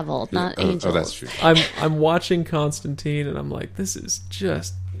off the devil, not angels. Oh, that's true. I'm watching Constantine, and I'm like, this is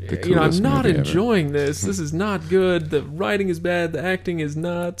just, The I'm coolest not movie ever. enjoying this. This is not good. The writing is bad. The acting is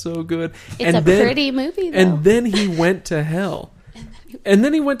not so good. It's a pretty movie, though. And then he went to hell. And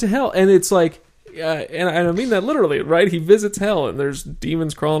then he went to hell, and it's like, and I mean that literally, right? He visits hell, and there's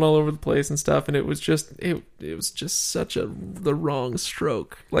demons crawling all over the place and stuff, and it was just such the wrong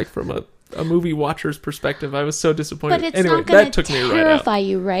stroke, like from a movie watcher's perspective. I was so disappointed. But it's anyway, not going that to took me right out. terrify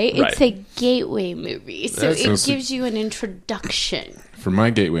you, right? Right. It's a gateway movie, so That's it so gives you an introduction. For my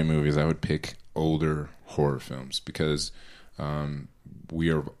gateway movies, I would pick older horror films because we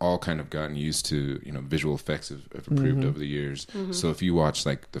are all kind of gotten used to, visual effects have improved over the years. So if you watch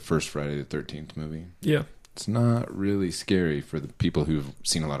like the first Friday the 13th movie, Yeah. it's not really scary for the people who've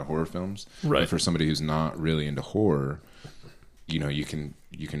seen a lot of horror films. Right. But for somebody who's not really into horror, you can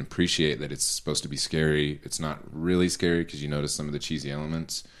appreciate that it's supposed to be scary. It's not really scary because you notice some of the cheesy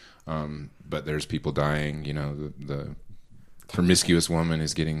elements. But there's people dying. The promiscuous woman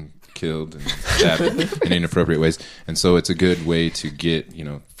is getting killed and stabbed in inappropriate ways, and so it's a good way to get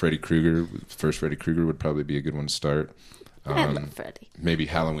Freddy Krueger. First Freddy Krueger would probably be a good one to start. I love Freddy. Maybe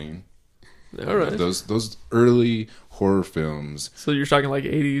Halloween. All right. Those early horror films. So you're talking like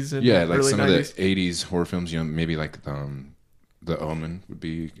 80s and Yeah, like early some 90s. of the 80s horror films. Maybe like The Omen would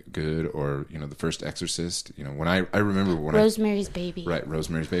be good, or the first Exorcist. When I remember when Rosemary's Baby. Right,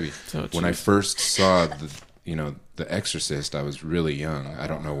 Rosemary's Baby. Oh, When I geez. first saw The Exorcist, I was really young. I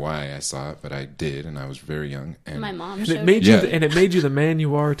don't know why I saw it, but I did, and I was very young. And My mom And showed it made it. you, Yeah. and it made you the man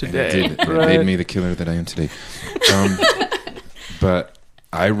you are and today. it did. And Right? It made me the killer that I am today. But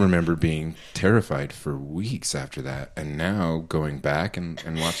I remember being terrified for weeks after that, and now going back and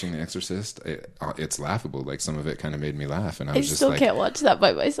watching The Exorcist, it's laughable. Like some of it kind of made me laugh, and I I was just still like, can't watch that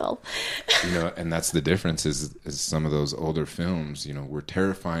by myself. and that's the difference is some of those older films, were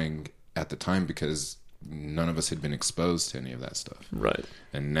terrifying at the time because none of us had been exposed to any of that stuff. Right.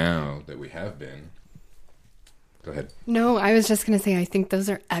 And now that we have been, go ahead. No, I was just going to say, I think those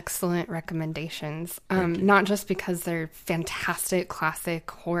are excellent recommendations. Not just because they're fantastic classic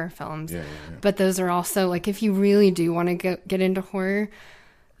horror films, Yeah. but those are also, like, if you really do want to get into horror,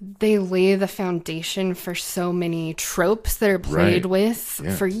 they lay the foundation for so many tropes that are played Right. with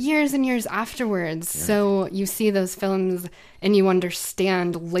Yeah. for years and years afterwards. So you see those films and you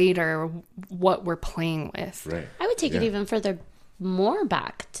understand later what we're playing with. Right. I would take it Yeah. even further, more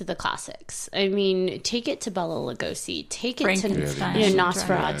back to the classics. I mean, take it to Bela Lugosi. Take it to Frankenstein.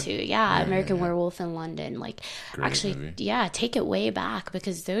 Nosferatu. Yeah, American Werewolf in London. Like, Great actually, movie. yeah, take it way back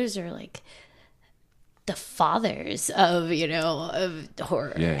because those are like the fathers of of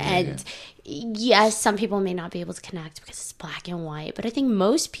horror. And yes, some people may not be able to connect because it's black and white, but I think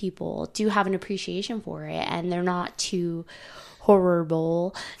most people do have an appreciation for it, and they're not too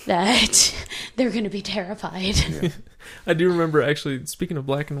horrible that they're going to be terrified. I do remember, actually, speaking of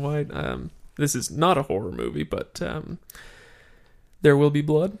black and white, this is not a horror movie, but There Will Be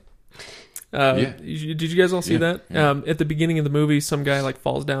Blood. Did you guys all see that? Yeah. At the beginning of the movie, some guy like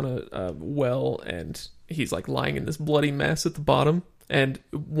falls down a well, and he's like lying in this bloody mess at the bottom. And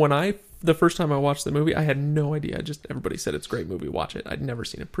the first time I watched the movie, I had no idea. Everybody said it's a great movie, watch it. I'd never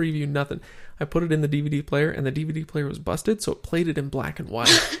seen a preview, nothing. I put it in the DVD player, and the DVD player was busted, so it played it in black and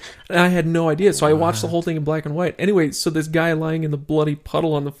white. And I had no idea, so I watched the whole thing in black and white. Anyway, so this guy lying in the bloody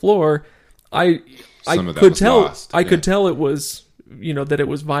puddle on the floor, I Some of that could was tell, lost, I could yeah. tell it was, that it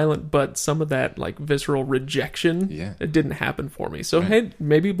was violent, but some of that like visceral rejection, it didn't happen for me. So hey,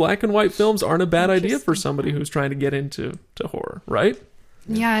 maybe black and white films aren't a bad idea for somebody who's trying to get into horror, right?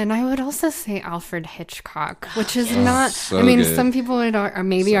 Yeah, and I would also say Alfred Hitchcock, which is not, so I mean, good. some people would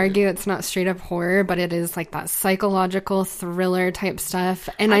maybe argue it's not straight up horror, but it is like that psychological thriller type stuff.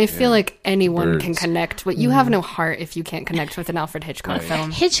 And I feel like anyone can Birds. connect, but you have no heart if you can't connect with an Alfred Hitchcock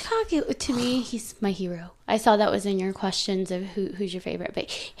film. Hitchcock, to me, he's my hero. I saw that was in your questions of who's your favorite, but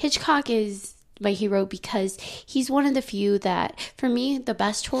Hitchcock is my hero because he's one of the few that, for me, the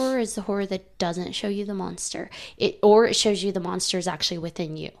best horror is the horror that doesn't show you the monster. It shows you the monster is actually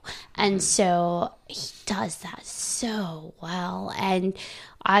within you. And so he does that so well. And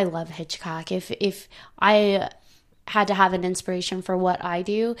I love Hitchcock. If I had to have an inspiration for what I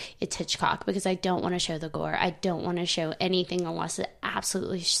do, it's Hitchcock, because I don't want to show the gore. I don't want to show anything unless it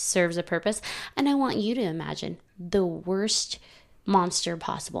absolutely serves a purpose. And I want you to imagine the worst monster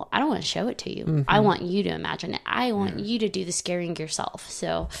possible. I don't want to show it to you. I want you to imagine it. I want you to do the scaring yourself.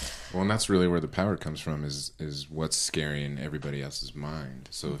 So, Well, and that's really where the power comes from is what's scary in everybody else's mind.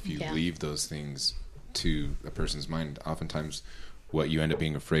 So if you leave those things to a person's mind, oftentimes what you end up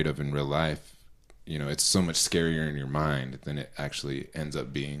being afraid of in real life, it's so much scarier in your mind than it actually ends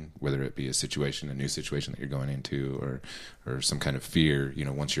up being, whether it be a situation, a new situation that you're going into, or some kind of fear.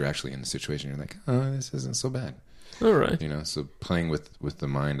 Once you're actually in the situation, you're like, oh, this isn't so bad. All right. You know, so playing with the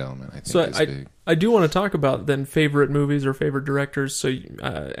mind element, I think, So is big. I do want to talk about then favorite movies or favorite directors. So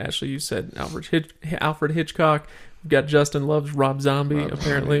Ashley, you said Alfred Hitchcock. We've got Justin loves Rob Zombie,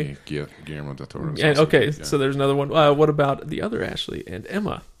 apparently. Guillermo del Toro. And okay, so there's another one. What about the other Ashley and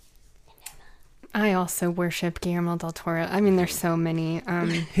Emma? I also worship Guillermo del Toro. I mean, there's so many.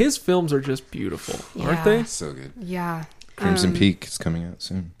 His films are just beautiful, aren't Yeah. they? So good. Yeah. Crimson Peak is coming out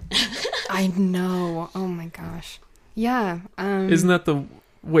soon. I know. Oh my gosh. Yeah. Isn't that the...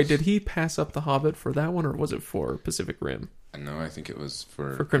 Wait, did he pass up The Hobbit for that one, or was it for Pacific Rim? No, I think it was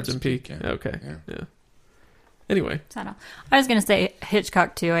for Crimson Peak. Yeah. Okay. Yeah. Anyway. I was going to say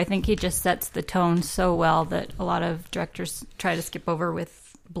Hitchcock too. I think he just sets the tone so well that a lot of directors try to skip over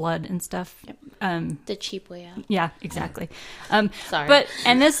with blood and stuff. The cheap way out. Yeah, exactly. Sorry. But,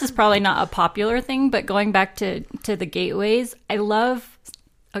 and this is probably not a popular thing, but going back to the gateways, I love...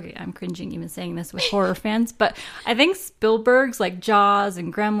 Okay, I'm cringing even saying this with horror fans, but I think Spielberg's like Jaws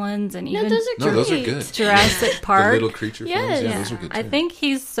and Gremlins and even those are good. Jurassic Park. The little creature films, yeah, those are good too. I think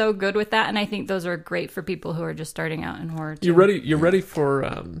he's so good with that, and I think those are great for people who are just starting out in horror too. You ready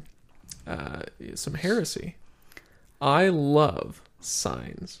for some heresy? I love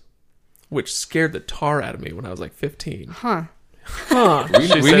Signs, which scared the tar out of me when I was like 15. Huh.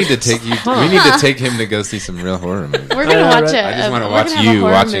 We need to take you. We need to take him to go see some real horror movies. We're gonna watch it. I just want to We're watch gonna have a you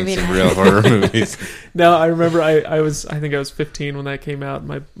horror watching movie some night. real horror movies. No, I remember I think I was 15 when that came out.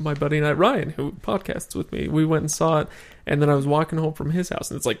 My buddy and I, Ryan, who podcasts with me, we went and saw it, and then I was walking home from his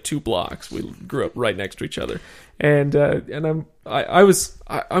house, and it's like 2 blocks. We grew up right next to each other, and I'm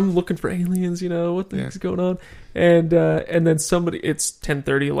looking for aliens, you know, what the heck's going on, and then somebody, it's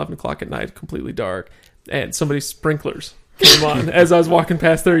 10:30, 11 o'clock at night, completely dark, and somebody's sprinklers came on as I was walking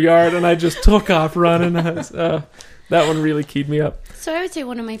past their yard, and I just took off running. That one really keyed me up. So I would say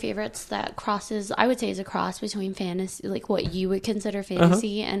one of my favorites that crosses, I would say is a cross between fantasy, like what you would consider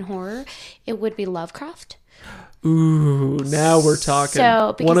fantasy and horror. It would be Lovecraft. Ooh, now we're talking.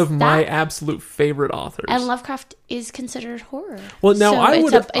 So, one of because my that- absolute favorite authors. And Lovecraft is considered horror. Well, now So I it's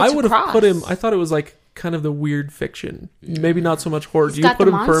would a have put him. cross. I thought it was like kind of the weird fiction, maybe not so much horror. He's Do you got put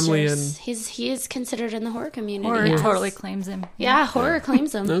the him firmly in? monsters. He is considered in the horror community. Horror yes. totally claims him. Yeah, horror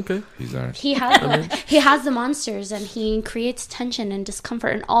claims him. Okay, He's ours. He has the monsters, and he creates tension and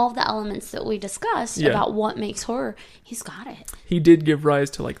discomfort and all the elements that we discussed about what makes horror. He's got it. he did give rise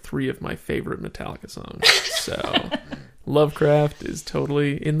to like 3 of my favorite Metallica songs. So Lovecraft is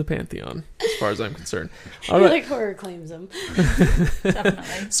totally in the pantheon as far as I'm concerned. All right. Like horror claims him.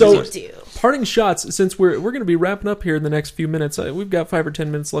 Definitely. So, do. parting shots. Since we're going to be wrapping up here in the next few minutes, we've got 5 or 10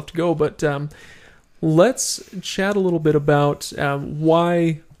 minutes left to go. But let's chat a little bit about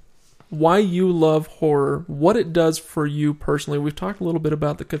why you love horror, what it does for you personally. We've talked a little bit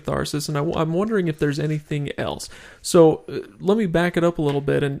about the catharsis, and I'm wondering if there's anything else. So let me back it up a little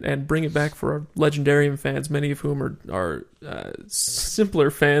bit and bring it back for our Legendarium fans, many of whom are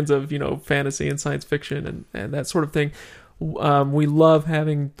simpler fans of, you know, fantasy and science fiction and that sort of thing. We love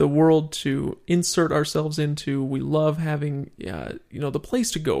having the world to insert ourselves into. We love having, the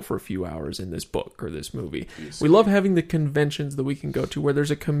place to go for a few hours in this book or this movie. We love having the conventions that we can go to where there's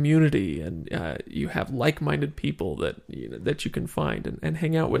a community and you have like-minded people that you can find and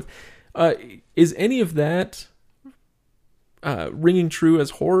hang out with. Is any of that ringing true as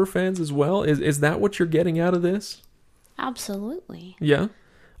horror fans as well? Is that what you're getting out of this? Absolutely. Yeah.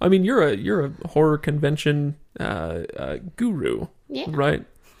 I mean, you're a horror convention guru, right?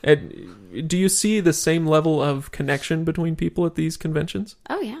 And do you see the same level of connection between people at these conventions?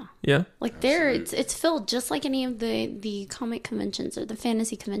 Oh yeah. Yeah. Like it's filled just like any of the comic conventions or the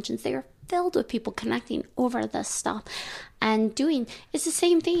fantasy conventions. They are filled with people connecting over this stuff and it's the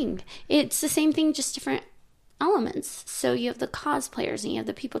same thing. It's the same thing, just different elements. So you have the cosplayers and you have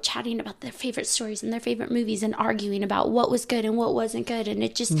the people chatting about their favorite stories and their favorite movies and arguing about what was good and what wasn't good, and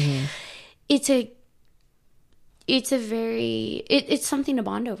it just it's something to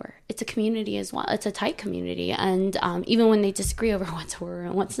bond over. It's a community as well. It's a tight community, and even when they disagree over what's horror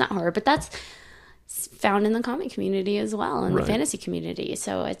and what's not horror, but that's found in the comic community as well, and the fantasy community.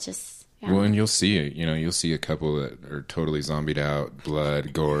 So it's just Well, and you'll see a couple that are totally zombied out,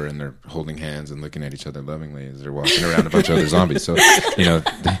 blood, gore, and they're holding hands and looking at each other lovingly as they're walking around a bunch of other zombies. So,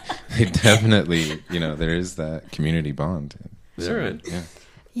 they definitely, there is that community bond. So, right. Yeah.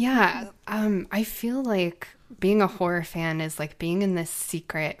 Yeah. I feel like being a horror fan is like being in this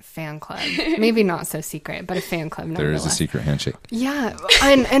secret fan club. Maybe not so secret, but a fan club. There is a secret handshake. Yeah.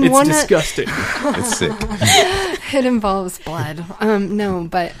 And It's disgusting. It's sick. It involves blood. No,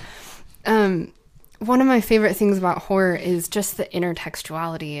 but one of my favorite things about horror is just the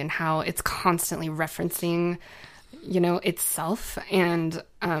intertextuality and how it's constantly referencing itself. And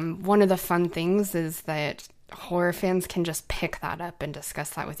one of the fun things is that horror fans can just pick that up and discuss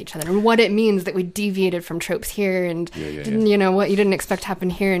that with each other, and what it means that we deviated from tropes here, and what you didn't expect to happen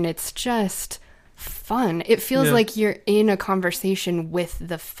here. And it's just fun. It feels like you're in a conversation with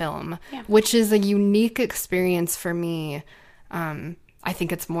the film, which is a unique experience for me. I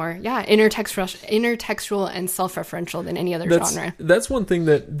think it's more, intertextual and self-referential than any other genre. That's one thing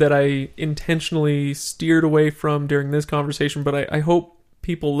that I intentionally steered away from during this conversation, but I hope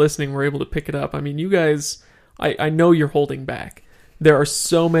people listening were able to pick it up. I mean, you guys, I know you're holding back. There are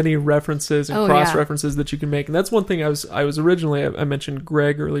so many references and cross-references that you can make. And that's one thing I was originally, I mentioned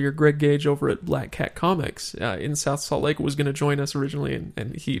Greg earlier, Greg Gage over at Black Cat Comics in South Salt Lake was going to join us originally,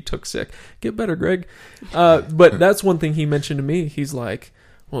 and he took sick. Get better, Greg. But that's one thing he mentioned to me. He's like,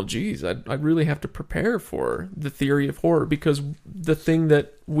 well, geez, I really have to prepare for the theory of horror, because the thing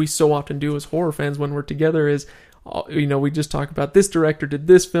that we so often do as horror fans when we're together is, we just talk about this director did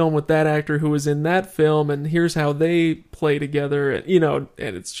this film with that actor who was in that film, and here's how they play together, and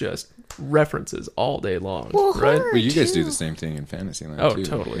it's just references all day long, right? Well, you guys do the same thing in Fantasyland too.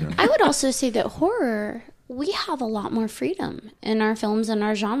 Totally. I would also say that horror, we have a lot more freedom in our films and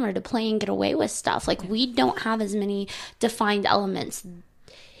our genre to play and get away with stuff. Like, we don't have as many defined elements.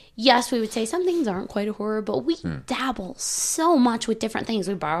 Yes, we would say some things aren't quite a horror, but we dabble so much with different things.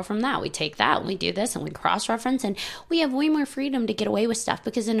 We borrow from that. We take that and we do this and we cross-reference, and we have way more freedom to get away with stuff,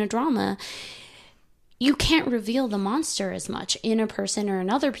 because in a drama, you can't reveal the monster as much in a person or in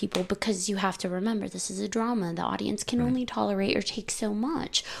other people, because you have to remember this is a drama. The audience can only tolerate or take so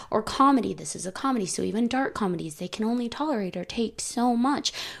much. Or comedy, this is a comedy, so even dark comedies, they can only tolerate or take so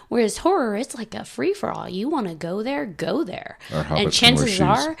much. Whereas horror, it's like a free-for-all. You want to go there, go there. And chances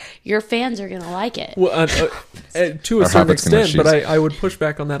are your fans are going to like it. Well, to a certain extent, but I would push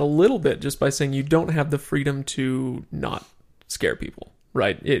back on that a little bit just by saying you don't have the freedom to not scare people.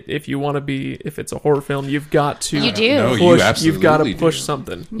 Right. If you want to be, if it's a horror film, you've got to You do. No, push, you absolutely you've got to push do.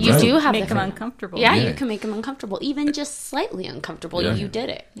 something. You do have Make the them uncomfortable. Yeah, you can make them uncomfortable, even just slightly uncomfortable. Yeah. You did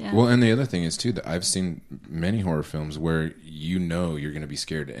it. Yeah. Well, and the other thing is too that I've seen many horror films where you're going to be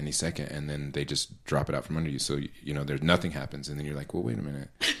scared at any second, and then they just drop it out from under you. So there's nothing happens, and then you're like, well, wait a minute,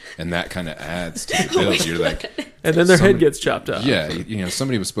 and that kind of adds to the build. You're like, and then their head gets chopped off. Yeah,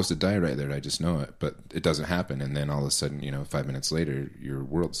 somebody was supposed to die right there. I just know it, but it doesn't happen, and then all of a sudden, 5 minutes later, your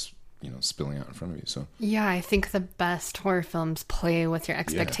world's spilling out in front of you. So yeah, I think the best horror films play with your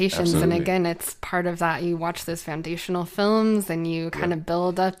expectations, and absolutely. again, it's part of that. You watch those foundational films and you kind of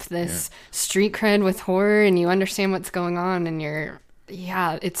build up this street cred with horror, and you understand what's going on, and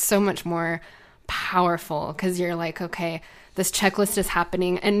it's so much more powerful, because you're like, okay, this checklist is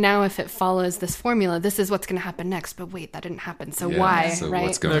happening, and now if it follows this formula, this is what's going to happen next. But wait, that didn't happen. So why? So right?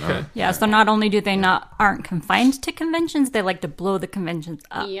 what's going on? Yeah, so not only do they aren't confined to conventions, they like to blow the conventions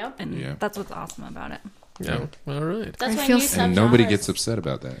up. Yep. And that's what's awesome about it. Yeah. All right. That's why feel new And subgenres, nobody gets upset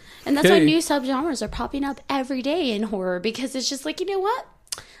about that. and that's why Okay. new subgenres are popping up every day in horror, because it's just like, you know what?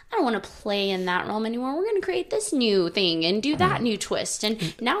 I don't want to play in that realm anymore. We're going to create this new thing and do that new twist.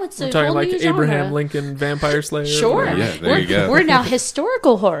 And now it's a We're talking whole like new Abraham genre. Lincoln Vampire Slayer. Sure. Yeah, there you go. We're now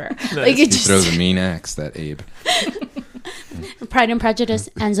historical horror. Like, He it just throws a mean axe, that Abe. Pride and Prejudice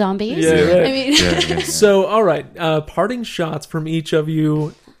and zombies. Yeah, right. I mean, Yeah. So, all right, parting shots from each of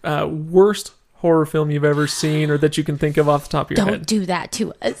you. Worst horror film you've ever seen, or that you can think of off the top of your don't head. do that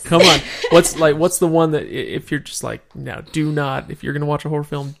to us. Come on. What's the one that if you're just like, no, if you're going to watch a horror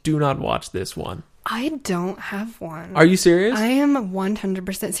film, do not watch this one. I don't have one. Are you serious? I am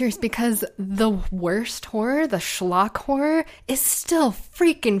 100% serious, because the worst horror, the schlock horror, is still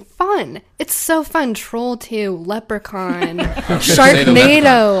freaking fun. It's so fun. Troll 2, Leprechaun,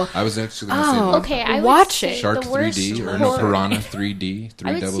 Sharknado. I was actually going to say Oh, that. Okay, I would Watch say it. Shark the worst 3D, or horror- Piranha 3D, 3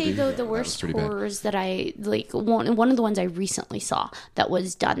 I would double say D. though Yeah, the that was worst pretty bad. horrors that I like, one of the ones I recently saw that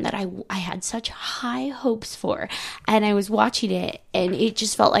was done that I had such high hopes for, and I was watching it and it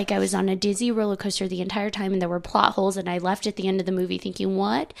just felt like I was on a dizzy roller coaster the entire time, and there were plot holes, and I left at the end of the movie thinking,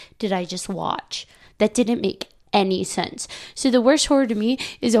 what did I just watch? That didn't make any sense. So the worst horror to me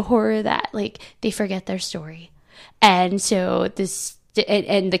is a horror that like they forget their story, and so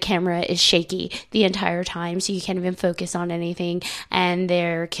and the camera is shaky the entire time, so you can't even focus on anything, and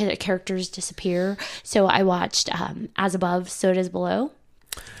their characters disappear. So I watched As Above, So Does Below.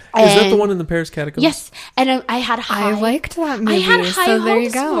 Is that the one in the Paris catacombs? Yes, and I had high. I liked that movie. I had high so hopes there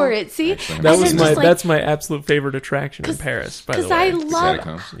you go. for it. See, Excellent. That And was then my just, like, that's my absolute favorite attraction in Paris. By the because way, I love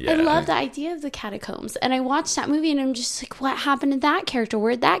Catacombs. Yeah. I love the idea of the catacombs, and I watched that movie, and I'm just like, what happened to that character?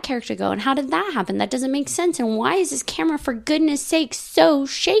 Where'd that character go? And how did that happen? That doesn't make sense. And why is this camera, for goodness sake, so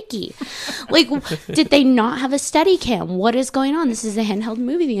shaky? Like, did they not have a steady cam? What is going on? This is a handheld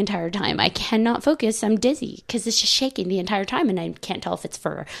movie the entire time. I cannot focus. I'm dizzy because it's just shaking the entire time, and I can't tell if it's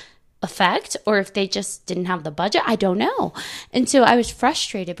for effect or if they just didn't have the budget. I don't know. And so I was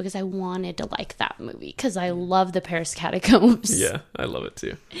frustrated because I wanted to like that movie because I love the Paris catacombs. Yeah, I love it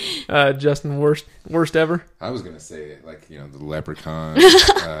too. Justin, worst ever? I was gonna say, like, you know, the Leprechaun,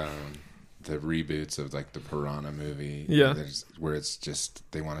 the reboots of like the Piranha movie. Yeah. Where it's just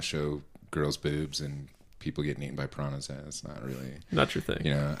they want to show girls' boobs and people getting eaten by piranhas. That's not really, Not your thing.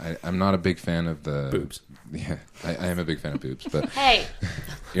 you know. I'm not a big fan of the Boobs. Yeah, I am a big fan of boobs, but Hey,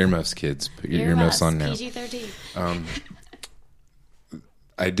 earmuffs, kids, put your earmuffs on now. PG-13.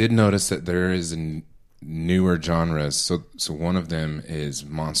 I did notice that there is newer genres. So one of them is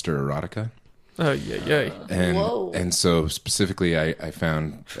monster erotica. Oh yeah. And so specifically, I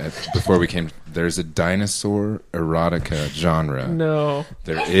found before we came, there's a dinosaur erotica genre. No.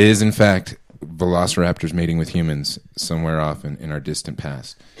 There is, in fact, velociraptors mating with humans somewhere off in our distant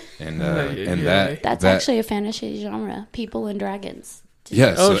past, and That's actually a fantasy genre. People and dragons.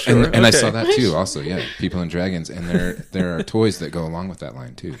 yeah. So, Oh, sure. and I Okay. saw that too. Also, yeah, people and dragons, and there are toys that go along with that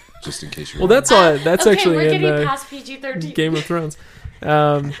line too. Just in case you're Well, that's Okay, actually we're in getting past PG-13. Game of Thrones.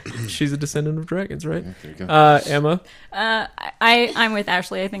 She's a descendant of dragons, right? Yeah, there you go. Emma. I'm with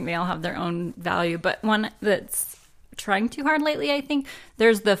Ashley. I think they all have their own value, but one that's trying too hard lately, I think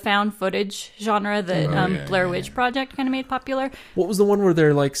there's the found footage genre that Blair Witch Project kind of made popular. What was the one where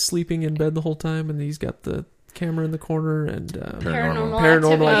they're like sleeping in bed the whole time and he's got the camera in the corner and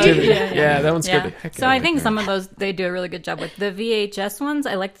paranormal activity? Yeah, that one scared the heck So out I of me. think some of those they do a really good job with. The VHS ones,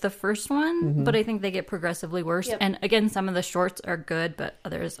 I liked the first one, but I think they get progressively worse. Yep. And again, some of the shorts are good, but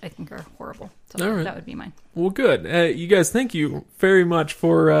others I think are horrible. So All right. that would be mine. Well, good. You guys, thank you very much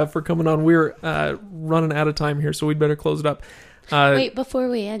for coming on. We're running out of time here, so we'd better close it up. Wait, before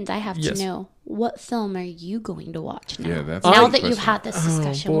we end, I have yes. to know, what film are you going to watch now? Yeah, that's now a good that you've question. had this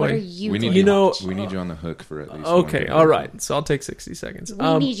discussion, what boy. are you We going need You to know- watch? we need you on the hook for at least. Okay, one. all right. So I'll take 60 seconds.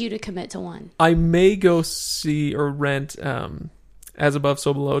 We need you to commit to one. I may go see or rent As Above,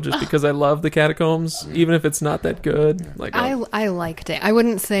 So Below just because I love the catacombs, even if it's not that good. Like I liked it. I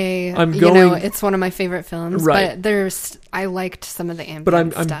wouldn't say I'm you know going- it's one of my favorite films, Right. but I liked some of the ambient but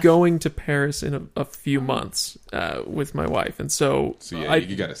I'm stuff. going to Paris in a few months with my wife, and so So yeah,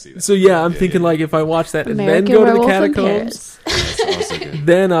 you got to see that. So yeah, I'm thinking like if I watch that and American then go to the Werewolf in catacombs, Paris. That's also good.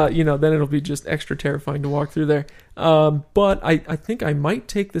 then then it'll be just extra terrifying to walk through there. But I think I might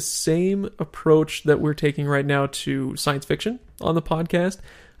take the same approach that we're taking right now to science fiction on the podcast.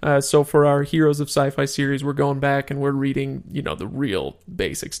 So for our Heroes of Sci-Fi series, we're going back and we're reading, the real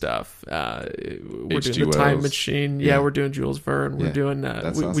basic stuff. We're H.G. doing the Time Wells. Machine. Yeah. We're doing Jules Verne. We're Yeah, doing.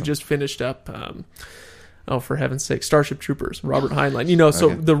 that's We awesome. just finished up. For heaven's sake, Starship Troopers, Robert Heinlein.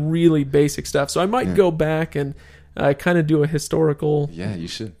 So Okay. the really basic stuff. So I might go back and kind of do a historical, Yeah, you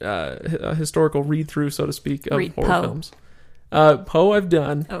should. a historical read through, so to speak, of Read horror Poe. films. Poe I've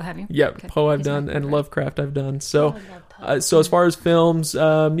done. Oh, have you? Yeah, Okay. Poe I've He's my done, and favorite. Lovecraft I've done. So, so as far as films,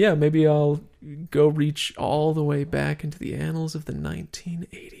 maybe I'll go reach all the way back into the annals of the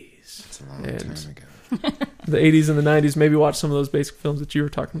 1980s. It's a long And- time ago. The 80s and the 90s, maybe watch some of those basic films that you were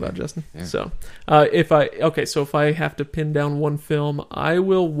talking about, Justin. Yeah. So, if I have to pin down one film, I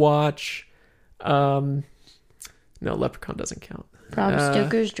will watch, no, Leprechaun doesn't count. Bram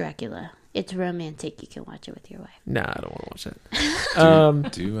Stoker's Dracula. It's romantic. You can watch it with your wife. Nah, I don't want to watch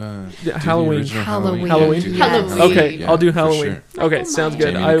that. Do Yeah, Halloween. the original Halloween. Halloween? Do Yes. Halloween. Okay, Yeah, I'll do for Halloween. sure. Okay, sounds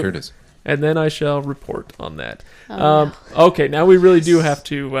good. Jamie Lee Curtis. And then I shall report on that. Oh, Okay, now we really do have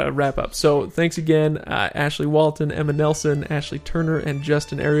to wrap up. So thanks again, Ashley Walton, Emma Nelson, Ashley Turner, and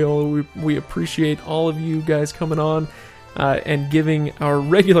Justin Ariola. We appreciate all of you guys coming on and giving our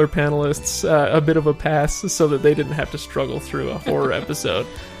regular panelists a bit of a pass so that they didn't have to struggle through a horror episode.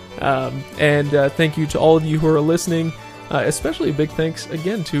 And thank you to all of you who are listening. Especially a big thanks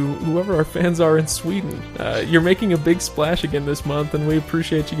again to whoever our fans are in Sweden. You're making a big splash again this month, and we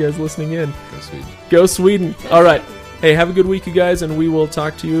appreciate you guys listening in. Go Sweden. Go Sweden. All right. Hey, have a good week, you guys, and we will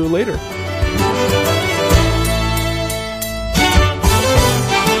talk to you later.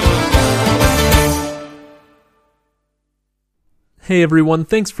 Hey everyone,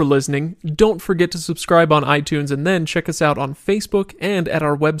 thanks for listening. Don't forget to subscribe on iTunes and then check us out on Facebook and at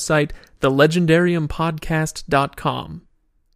our website, thelegendariumpodcast.com.